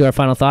do our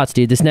final thoughts,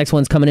 dude. This next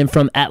one's coming in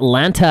from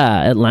Atlanta.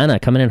 Atlanta,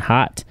 coming in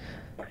hot.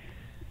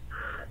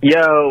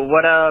 Yo,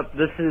 what up?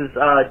 This is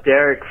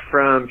Derek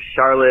from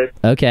Charlotte.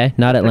 Okay,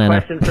 not Atlanta.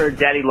 A question for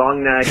Daddy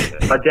Longneck.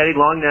 Daddy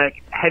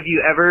Longneck, have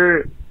you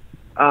ever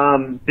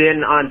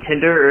been on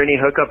Tinder or any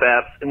hookup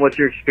apps, and what's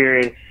your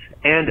experience?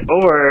 And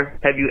or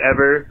have you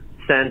ever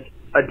sent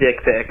a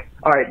dick pic?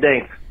 All right,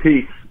 thanks.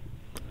 Peace.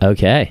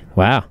 Okay,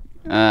 wow.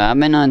 I've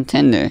been on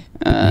Tinder.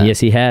 Yes,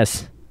 he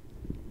has.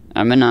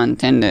 I've been on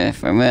Tinder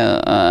for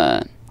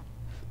real.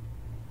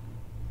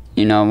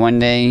 You know, one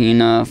day, you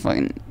know,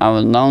 I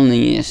was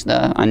lonely and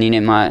stuff. I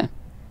needed my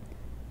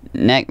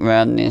neck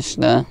rubbed and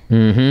stuff.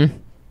 Mm-hmm.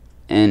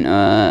 And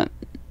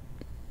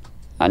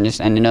I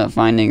just ended up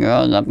finding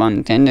girls up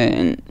on Tinder,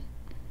 and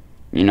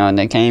you know,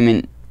 they came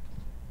and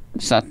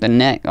sucked the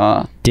neck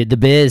off. Did the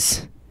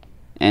biz.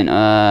 And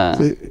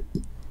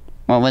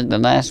what was the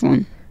last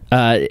one?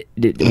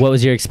 What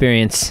was your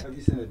experience?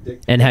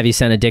 And have you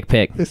sent a dick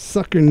pic? They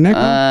suck your neck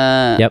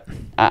off? Yep.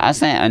 I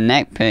sent a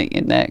neck pic,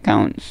 if that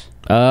counts.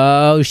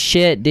 Oh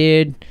shit,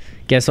 dude.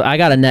 Guess what? I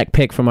got a neck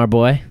pic from our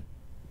boy.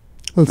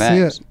 Let's see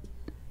it.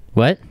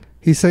 What?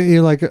 He sent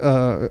you like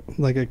a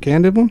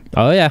candid one?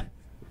 Oh yeah.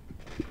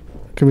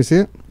 Can we see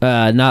it?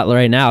 Not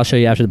right now. I'll show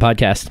you after the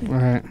podcast. All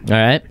right. All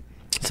right.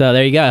 So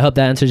there you go. I hope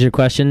that answers your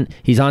question.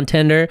 He's on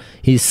Tinder.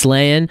 He's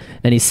slaying,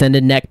 and he's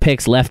sending neck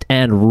pics left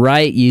and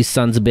right. You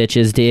sons of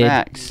bitches, dude.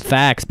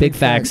 Facts. Big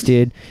facts,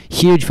 dude.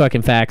 Huge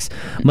fucking facts.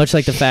 Much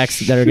like the facts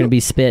that are going to be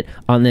spit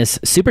on this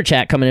super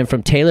chat coming in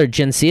from Taylor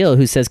Genseal,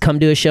 who says, "Come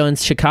do a show in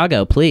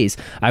Chicago, please."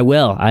 I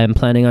will. I am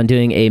planning on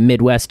doing a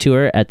Midwest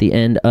tour at the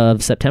end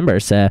of September,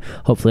 so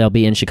hopefully I'll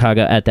be in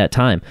Chicago at that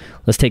time.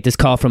 Let's take this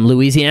call from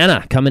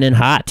Louisiana, coming in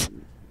hot.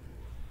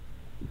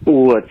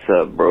 What's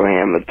up, bro?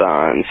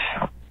 Hamathons.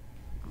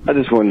 I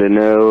just wanted to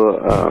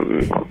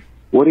know,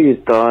 what are your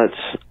thoughts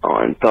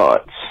on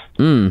thoughts?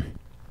 What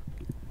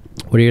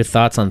are your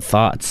thoughts on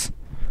thoughts?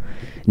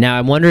 Now,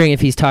 I'm wondering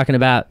if he's talking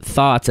about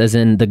thoughts as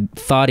in the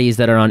thoughties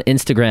that are on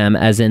Instagram,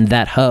 as in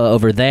that hoe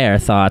over there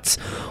thoughts,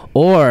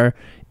 or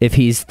if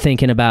he's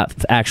thinking about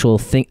actual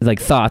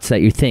thoughts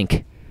that you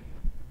think.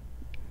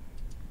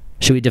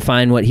 Should we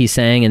define what he's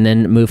saying and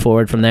then move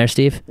forward from there,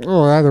 Steve?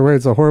 Oh, either way,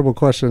 it's a horrible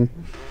question.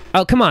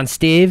 Oh, come on,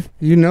 Steve.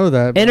 You know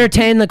that.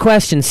 Entertain the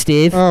question,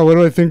 Steve. Oh, what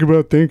do I think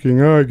about thinking?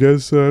 Oh, I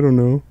guess, I don't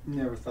know.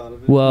 Never thought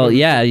of it. Well,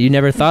 yeah, you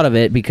never thought of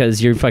it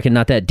because you're fucking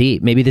not that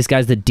deep. Maybe this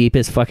guy's the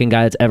deepest fucking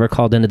guy that's ever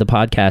called into the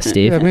podcast,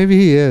 Steve. Yeah, maybe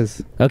he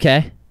is.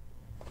 Okay.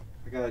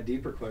 I got a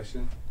deeper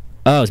question.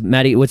 Oh,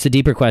 Maddie, what's the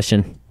deeper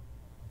question?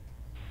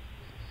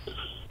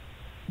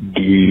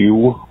 Do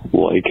you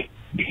like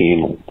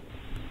anal?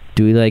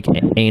 Do we like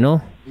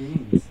anal?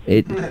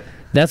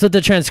 That's what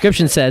the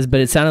transcription says, but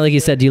it sounded like he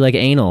said, do you like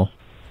anal?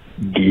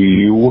 Do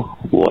you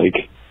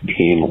like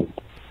anal?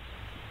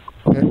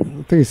 I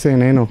think he's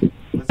saying anal.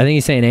 I think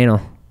he's saying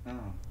anal.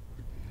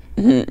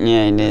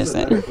 Yeah, it is.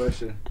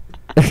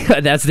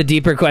 That's the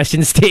deeper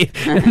question, Steve.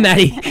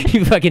 Maddie,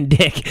 you fucking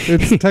dick.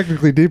 It's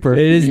technically deeper. It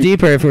is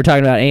deeper if we're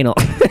talking about anal.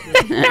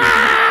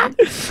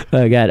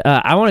 Oh god,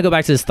 I want to go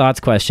back to this thoughts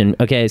question.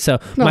 Okay, so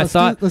let's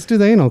do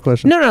the anal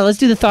question. No, let's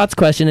do the thoughts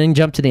question and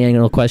jump to the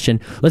anal question.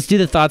 Let's do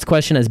the thoughts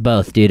question as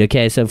both, dude.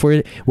 Okay, so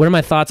what are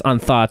my thoughts on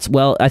thoughts?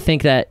 Well, I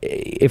think that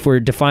if we're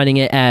defining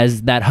it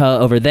as that hoe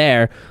over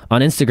there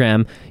on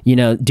Instagram, you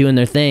know, doing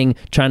their thing,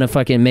 trying to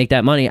fucking make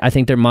that money, I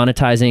think they're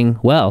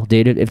monetizing well,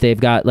 dude. If they've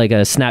got like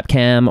a snap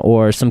cam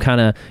or some kind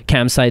of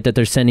cam site that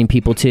they're sending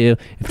people to,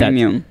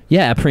 premium.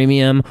 Yeah, a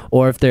premium,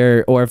 or if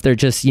they're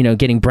just, you know,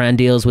 getting brand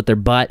deals with their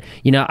butt.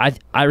 You know,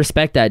 I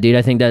respect that, dude.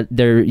 I think that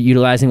they're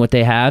utilizing what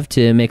they have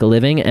to make a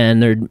living,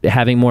 and they're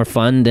having more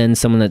fun than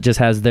someone that just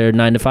has their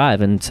 9 to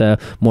 5. And so,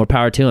 more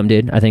power to them,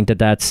 dude. I think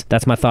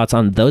that's my thoughts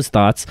on those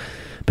thoughts.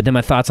 But then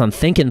my thoughts on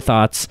thinking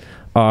thoughts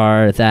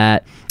are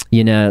that,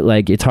 you know,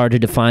 like, it's hard to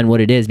define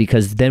what it is,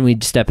 because then we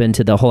step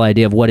into the whole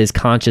idea of what is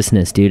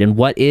consciousness, dude. And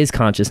what is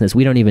consciousness?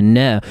 We don't even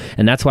know.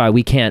 And that's why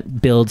we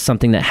can't build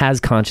something that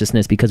has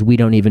consciousness, because we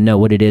don't even know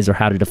what it is or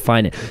how to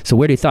define it. So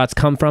where do thoughts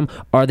come from?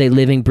 Are they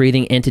living,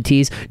 breathing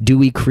entities? Do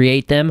we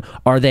create them?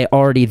 Are they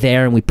already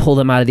there and we pull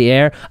them out of the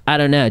air? I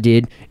don't know,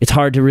 dude. It's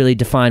hard to really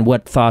define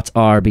what thoughts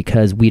are,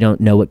 because we don't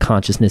know what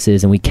consciousness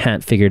is, and we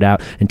can't figure it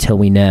out until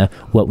we know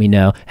what we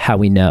know, how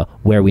we know,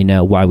 where we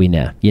know, why we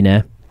know, you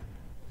know?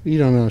 You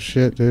don't know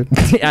shit, dude.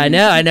 I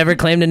know. I never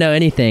claim to know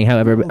anything.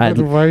 However,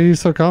 why are you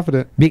so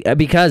confident?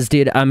 Because,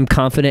 dude, I'm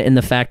confident in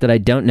the fact that I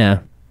don't know.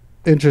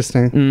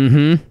 Interesting.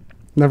 Mm-hmm.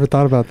 Never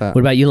thought about that.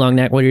 What about you, Long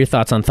Neck? What are your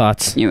thoughts on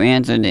thoughts? You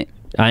answered it.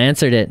 I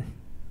answered it.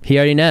 He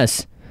already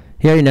knows.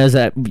 He already knows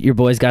that your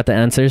boy's got the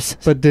answers.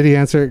 But did he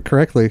answer it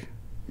correctly?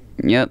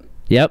 Yep.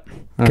 All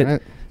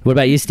right. What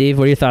about you, Steve?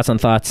 What are your thoughts on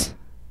thoughts?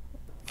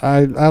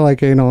 I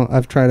like anal.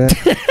 I've tried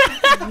it.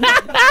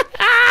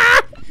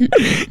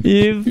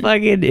 You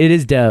fucking... It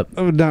is dope.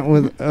 Not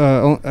with...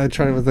 I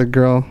tried it with a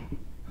girl.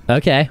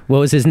 Okay. What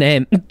was his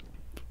name?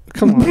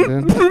 Come on,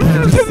 dude. What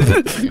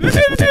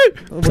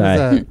was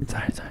that?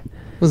 Sorry.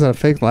 Was that a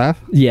fake laugh?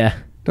 Yeah.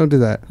 Don't do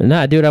that.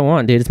 Nah, I do what I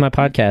want, dude. It's my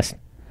podcast.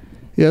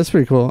 Yeah, that's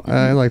pretty cool.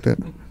 I liked it.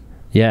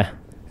 Yeah.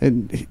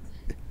 And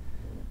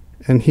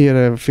he had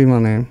a female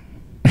name.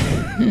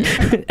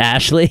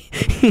 Ashley.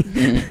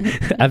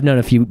 I've known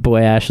a few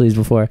boy Ashleys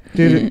before.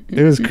 Dude,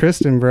 it was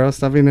Kristen, bro.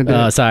 Stop being a dick.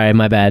 Oh, sorry.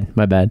 My bad.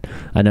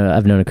 I know.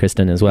 I've known a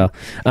Kristen as well.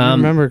 You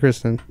remember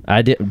Kristen?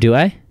 I do. Do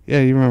I?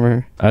 Yeah, you remember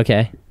her.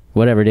 Okay.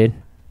 Whatever, dude.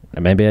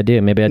 Maybe I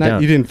do. Maybe I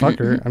don't. You didn't fuck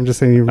her. I'm just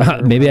saying you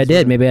remember. Maybe I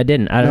did. Maybe I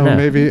didn't. I don't know.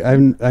 Maybe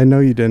I know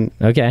you didn't.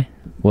 Okay.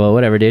 Well,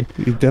 whatever, dude.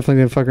 You definitely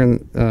didn't fuck her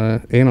in,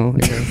 anal.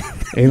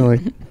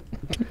 Anally.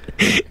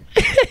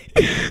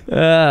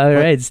 All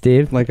right,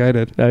 Steve. Like I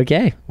did.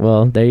 Okay.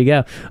 Well, there you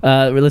go.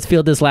 Let's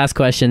field this last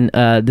question.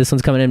 This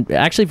one's coming in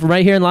actually from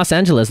right here in Los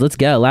Angeles. Let's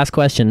go. Last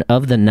question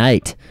of the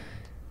night.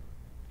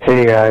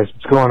 Hey guys,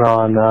 what's going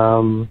on?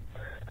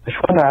 I just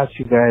want to ask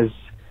you guys,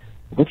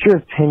 what's your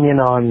opinion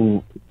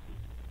on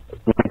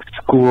like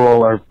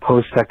school or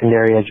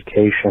post-secondary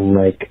education?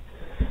 Like,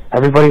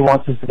 everybody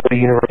wants us to go to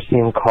university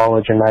and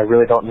college, and I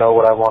really don't know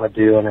what I want to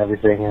do and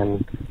everything,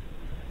 and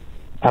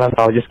I don't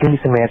know. Just give me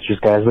some answers,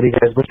 guys.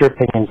 What's your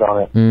opinions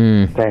on it?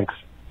 Thanks.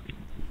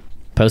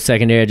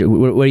 Post-secondary.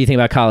 What do you think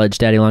about college,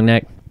 Daddy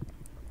Longneck?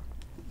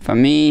 For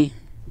me,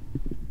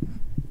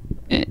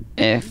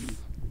 if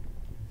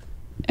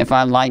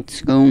I liked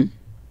school,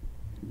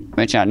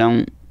 which I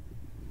don't,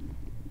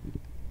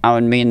 I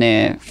would be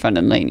there for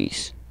the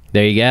ladies.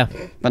 There you go.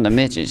 For the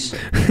bitches.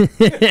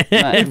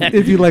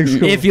 If you like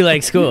school. If you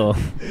like school.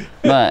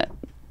 But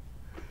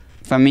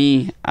for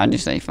me, I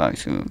just say fuck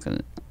school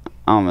because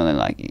I don't really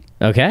like it.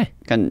 Okay.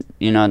 Because,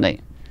 you know, they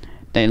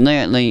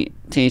literally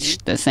teach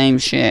the same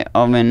shit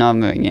over and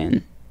over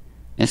again.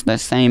 It's the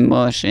same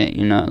bullshit,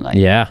 you know, like.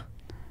 Yeah.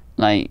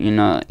 Like, you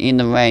know,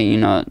 either way, you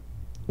know,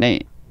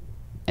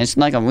 it's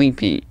like a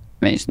repeat,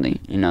 basically,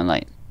 you know,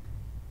 like,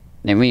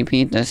 they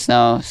repeat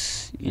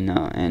themselves, you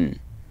know, and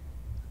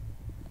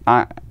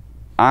I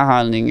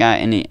hardly got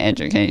any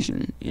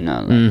education, you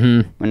know,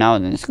 like, when I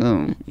was in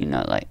school, you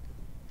know, like,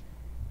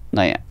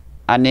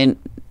 I didn't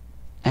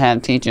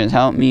have teachers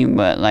help me,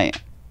 but,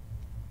 like,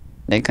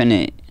 they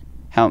couldn't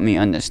help me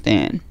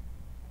understand.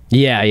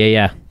 Yeah.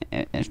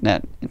 It's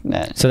that.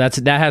 So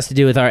that has to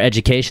do with our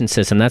education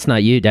system. That's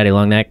not you, Daddy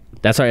Longneck.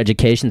 That's our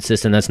education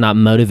system that's not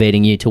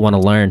motivating you to want to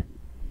learn.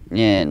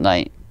 Yeah,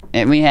 like,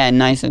 if we had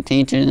nicer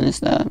teachers and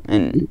stuff,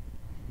 and,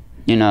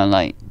 you know,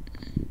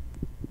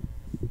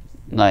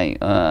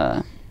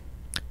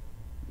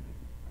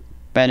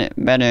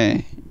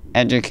 better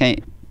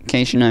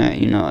educational,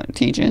 you know,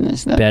 teachers and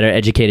stuff. Better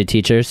educated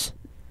teachers.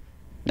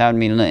 That would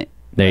be lit.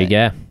 There you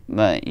go.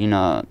 But, you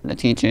know, the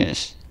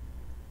teachers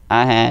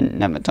I had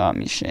never taught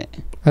me shit.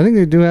 I think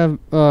they do have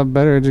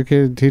better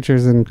educated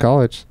teachers in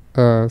college.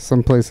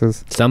 Some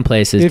places.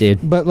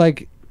 Dude. But,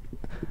 like,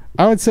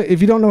 I would say, if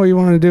you don't know what you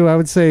want to do, I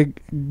would say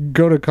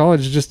go to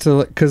college just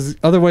to, because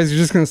otherwise you're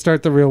just going to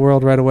start the real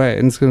world right away,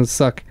 and it's going to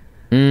suck.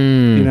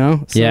 You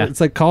know? So yeah. It's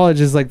like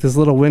college is like this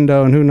little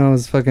window, and who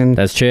knows, fucking...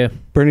 That's true.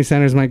 Bernie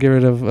Sanders might get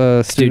rid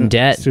of student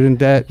debt.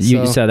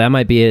 So that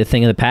might be a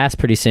thing of the past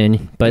pretty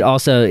soon. But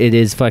also, it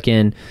is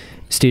fucking...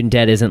 Student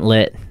debt isn't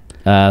lit.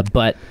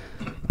 But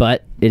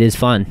it is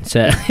fun.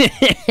 So...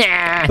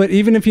 But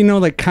even if you know,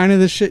 like, kind of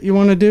the shit you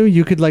want to do,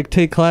 you could, like,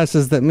 take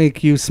classes that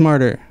make you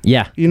smarter.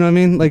 Yeah. You know what I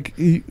mean? Like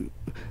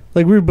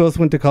we both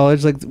went to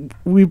college. Like,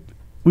 we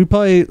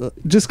probably,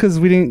 just because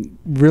we didn't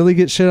really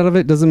get shit out of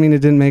it doesn't mean it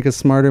didn't make us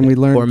smarter, and we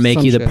learned or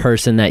make you the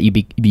person that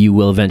you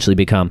will eventually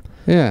become.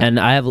 Yeah. And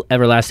I have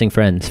everlasting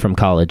friends from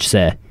college,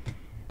 so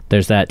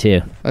there's that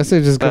too. I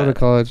say just go to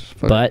college.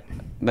 But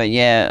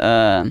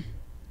yeah,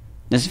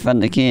 this is for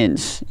the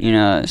kids, you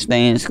know,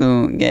 stay in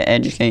school, get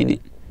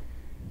educated.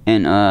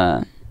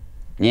 and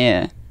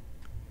yeah,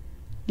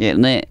 get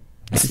lit.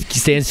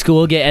 Stay in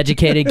school, get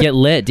educated, get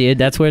lit, dude.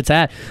 That's where it's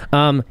at.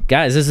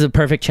 Guys, this is a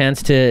perfect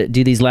chance to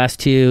do these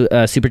last two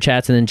super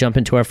chats and then jump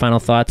into our final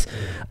thoughts.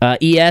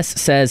 ES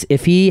says,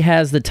 if he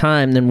has the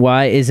time, then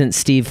why isn't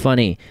Steve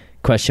funny? ?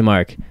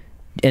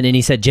 And then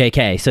he said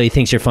JK, so he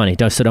thinks you're funny.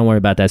 So don't worry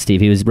about that, Steve.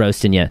 He was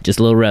roasting you. Just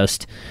a little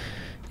roast.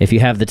 If you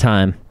have the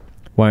time,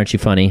 why aren't you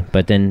funny?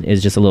 But then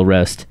it's just a little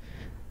roast.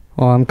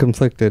 Well, I'm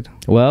conflicted.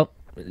 Well,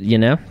 you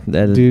know,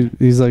 dude,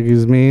 he's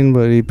mean,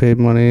 but he paid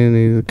money and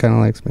he kind of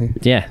likes me.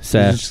 Yeah, so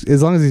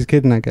as long as he's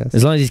kidding, I guess.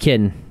 As long as he's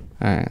kidding,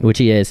 all right. Which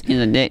he is. He's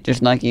a dick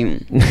just like you.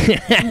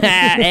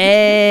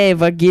 Hey,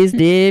 fuck you,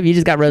 Steve. You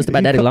just got roasted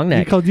by Daddy Longneck.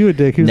 He called you a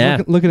dick. He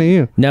was looking at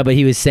you. No, but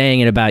he was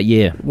saying it about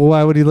you. Well,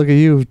 why would he look at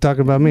you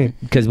talking about me?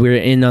 Because we were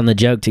in on the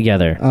joke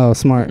together. Oh,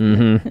 smart.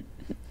 Mm-hmm.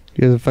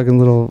 You're the fucking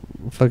little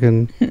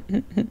fucking.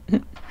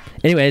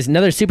 Anyways,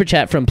 another super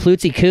chat from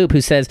Plutzy Coop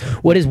who says,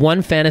 "What is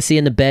one fantasy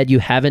in the bed you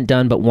haven't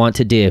done but want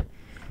to do?"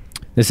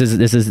 This is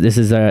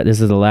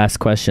the last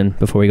question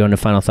before we go into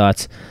final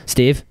thoughts.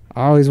 Steve?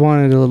 I always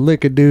wanted to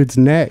lick a dude's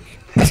neck.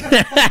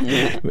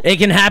 It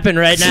can happen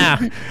right now.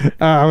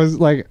 I was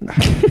like,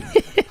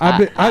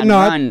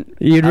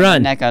 you'd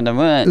run. Neck on the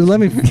wood.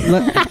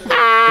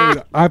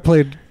 I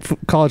played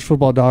college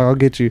football, dog. I'll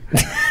get you.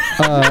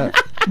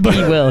 But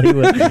he will.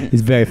 He's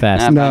very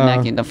fast. I'll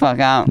neck you the fuck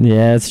out.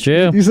 Yeah, it's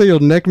true. You say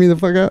you'll neck me the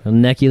fuck out? I'll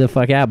neck you the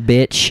fuck out,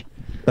 bitch.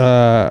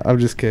 I'm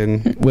just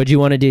kidding. What'd you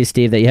want to do,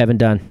 Steve, that you haven't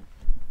done?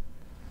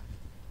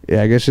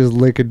 Yeah, I guess just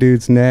lick a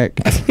dude's neck.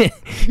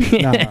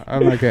 Nah,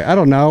 I'm okay. I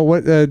don't know.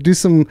 What? Do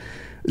some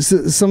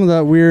of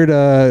that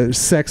weird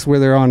sex where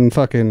they're on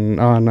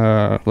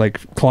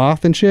like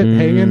cloth and shit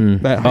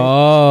hanging.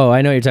 Oh,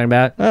 I know what you're talking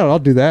about. Oh, I'll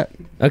do that.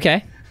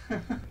 Okay.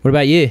 What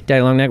about you,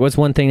 Daddy Longneck? What's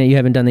one thing that you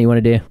haven't done that you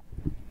want to do?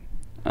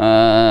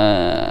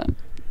 I'd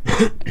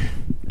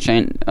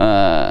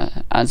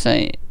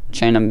say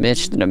chain a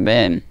bitch to the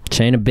bed.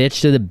 Chain a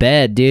bitch to the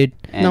bed, dude.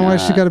 And, now why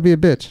she gotta be a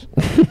bitch?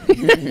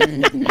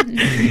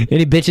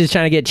 Any bitches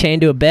trying to get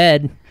chained to a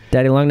bed,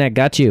 Daddy Longneck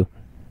got you.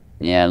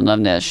 Yeah, I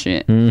love that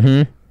shit.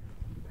 Mm-hmm.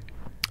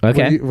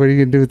 Okay. What are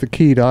you gonna do with the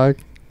key, dog?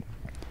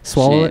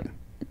 Swallow it?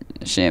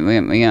 Shit,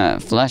 we gonna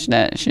flush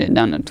that shit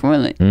down the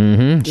toilet.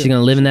 Mm-hmm. She's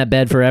gonna live in that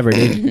bed forever,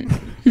 dude.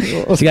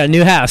 She got a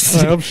new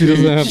house. I hope she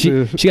doesn't have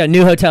to. She got a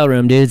new hotel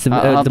room, dude. It's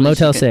the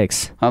Motel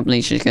 6.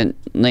 Hopefully she could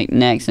lick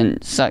necks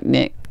and suck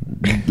dick.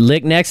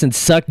 Lick necks and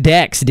suck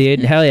decks,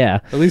 dude. Hell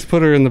yeah. At least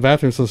put her in the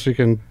bathroom so she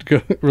can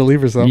go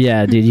relieve herself.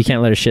 Yeah, dude. You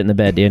can't let her shit in the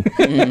bed, dude.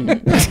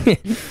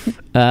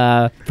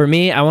 For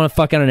me, I want to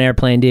fuck on an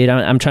airplane, dude.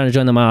 I'm trying to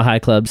join the Mile High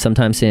Club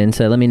sometime soon.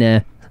 So let me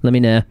know.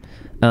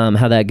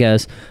 How that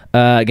goes.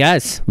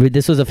 Guys,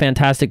 this was a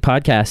fantastic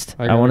podcast.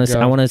 I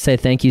want to say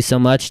thank you so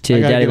much to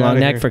Daddy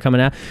Longneck for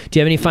coming out. Do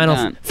you have any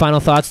final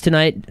thoughts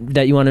tonight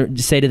that you want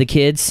to say to the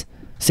kids,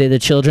 say to the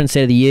children,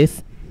 say to the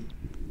youth?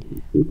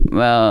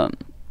 Well,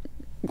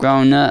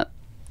 growing up,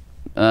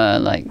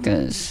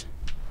 cause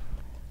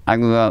I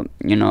grew up,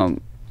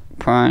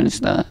 poor and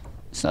stuff.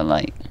 So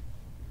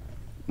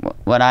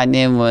what I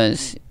did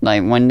was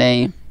one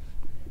day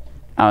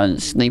I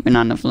was sleeping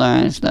on the floor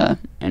and stuff,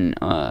 and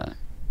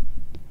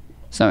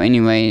so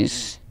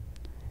anyways,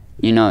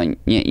 you're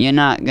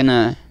not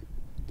gonna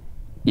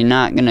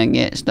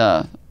get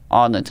stuff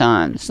all the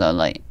time.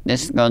 So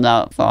this goes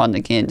out for all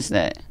the kids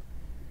that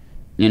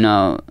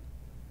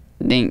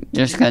think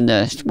just because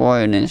they're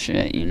spoiled and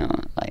shit, you're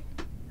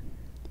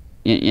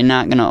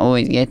not gonna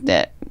always get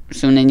that.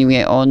 Soon as you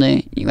get older,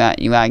 you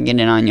gotta get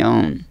it on your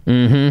own.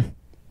 Mm-hmm.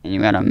 And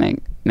you gotta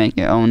make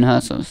your own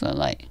hustle. So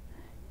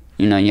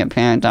your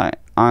parents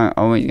aren't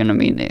always gonna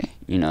be there.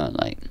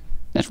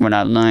 That's what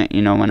I learned.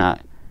 When I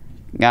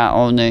got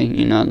older,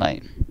 I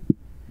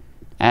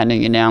had to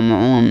get down my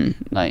own.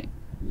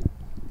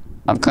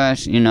 Of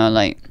course,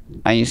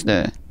 I used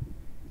to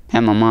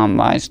have my mom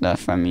buy stuff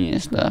for me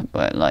and stuff,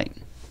 but as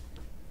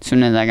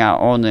soon as I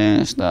got older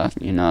and stuff,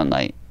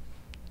 I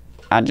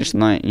just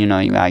learned, you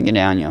gotta get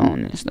down your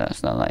own and stuff.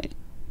 So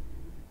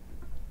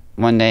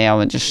one day I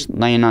was just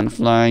laying on the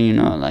floor,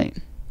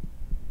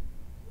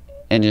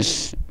 it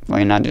just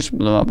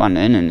blew up on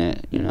the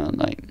internet,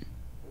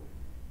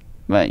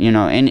 but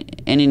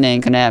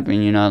anything could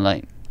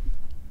happen,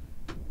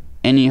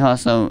 any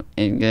hustle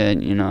is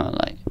good,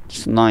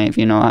 just long if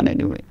you know how to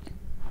do it.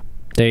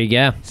 There you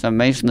go. So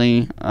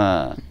basically,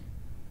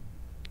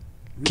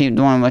 keep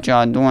doing what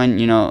y'all doing,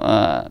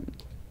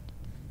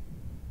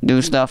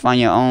 do stuff on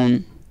your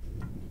own,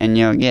 and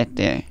you'll get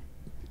there.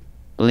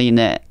 Believe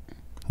that.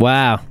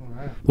 Wow.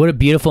 What a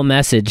beautiful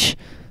message.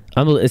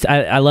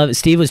 I love it.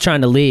 Steve was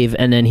trying to leave,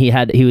 and then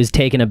he was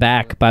taken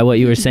aback by what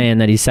you were saying,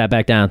 that he sat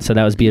back down. So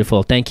that was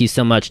beautiful. Thank you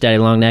so much, Daddy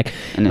Longneck.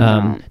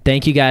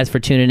 Thank you guys for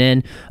tuning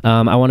in.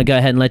 I want to go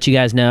ahead and let you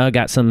guys know I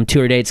got some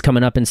tour dates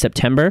coming up in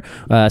September.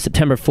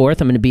 September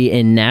 4th, I'm going to be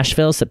in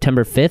Nashville.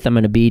 September 5th, I'm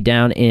going to be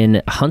down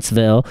in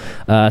Huntsville.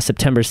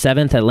 September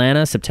 7th,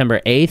 Atlanta.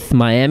 September 8th,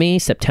 Miami.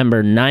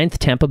 September 9th,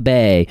 Tampa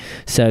Bay.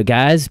 So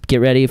guys,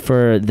 get ready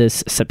for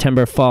this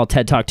September Fall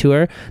TED Talk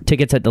Tour.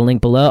 Tickets at the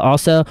link below.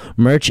 Also,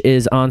 merch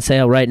is on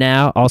sale right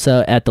now,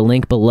 also at the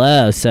link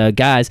below. So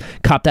guys,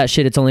 cop that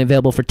shit. It's only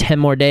available for 10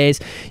 more days.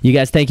 You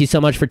guys, thank you so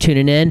much for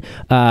tuning in.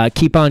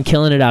 Keep on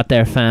killing it out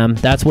there, fam.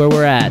 That's where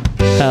we're at.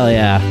 Hell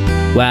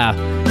yeah. Wow.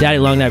 Daddy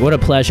Longneck, what a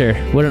pleasure.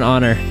 What an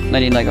honor.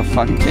 Liddy like a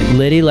fucking titty.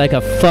 Liddy like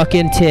a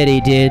fucking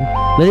titty, dude.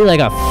 Liddy like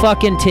a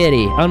fucking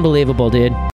titty. Unbelievable, dude.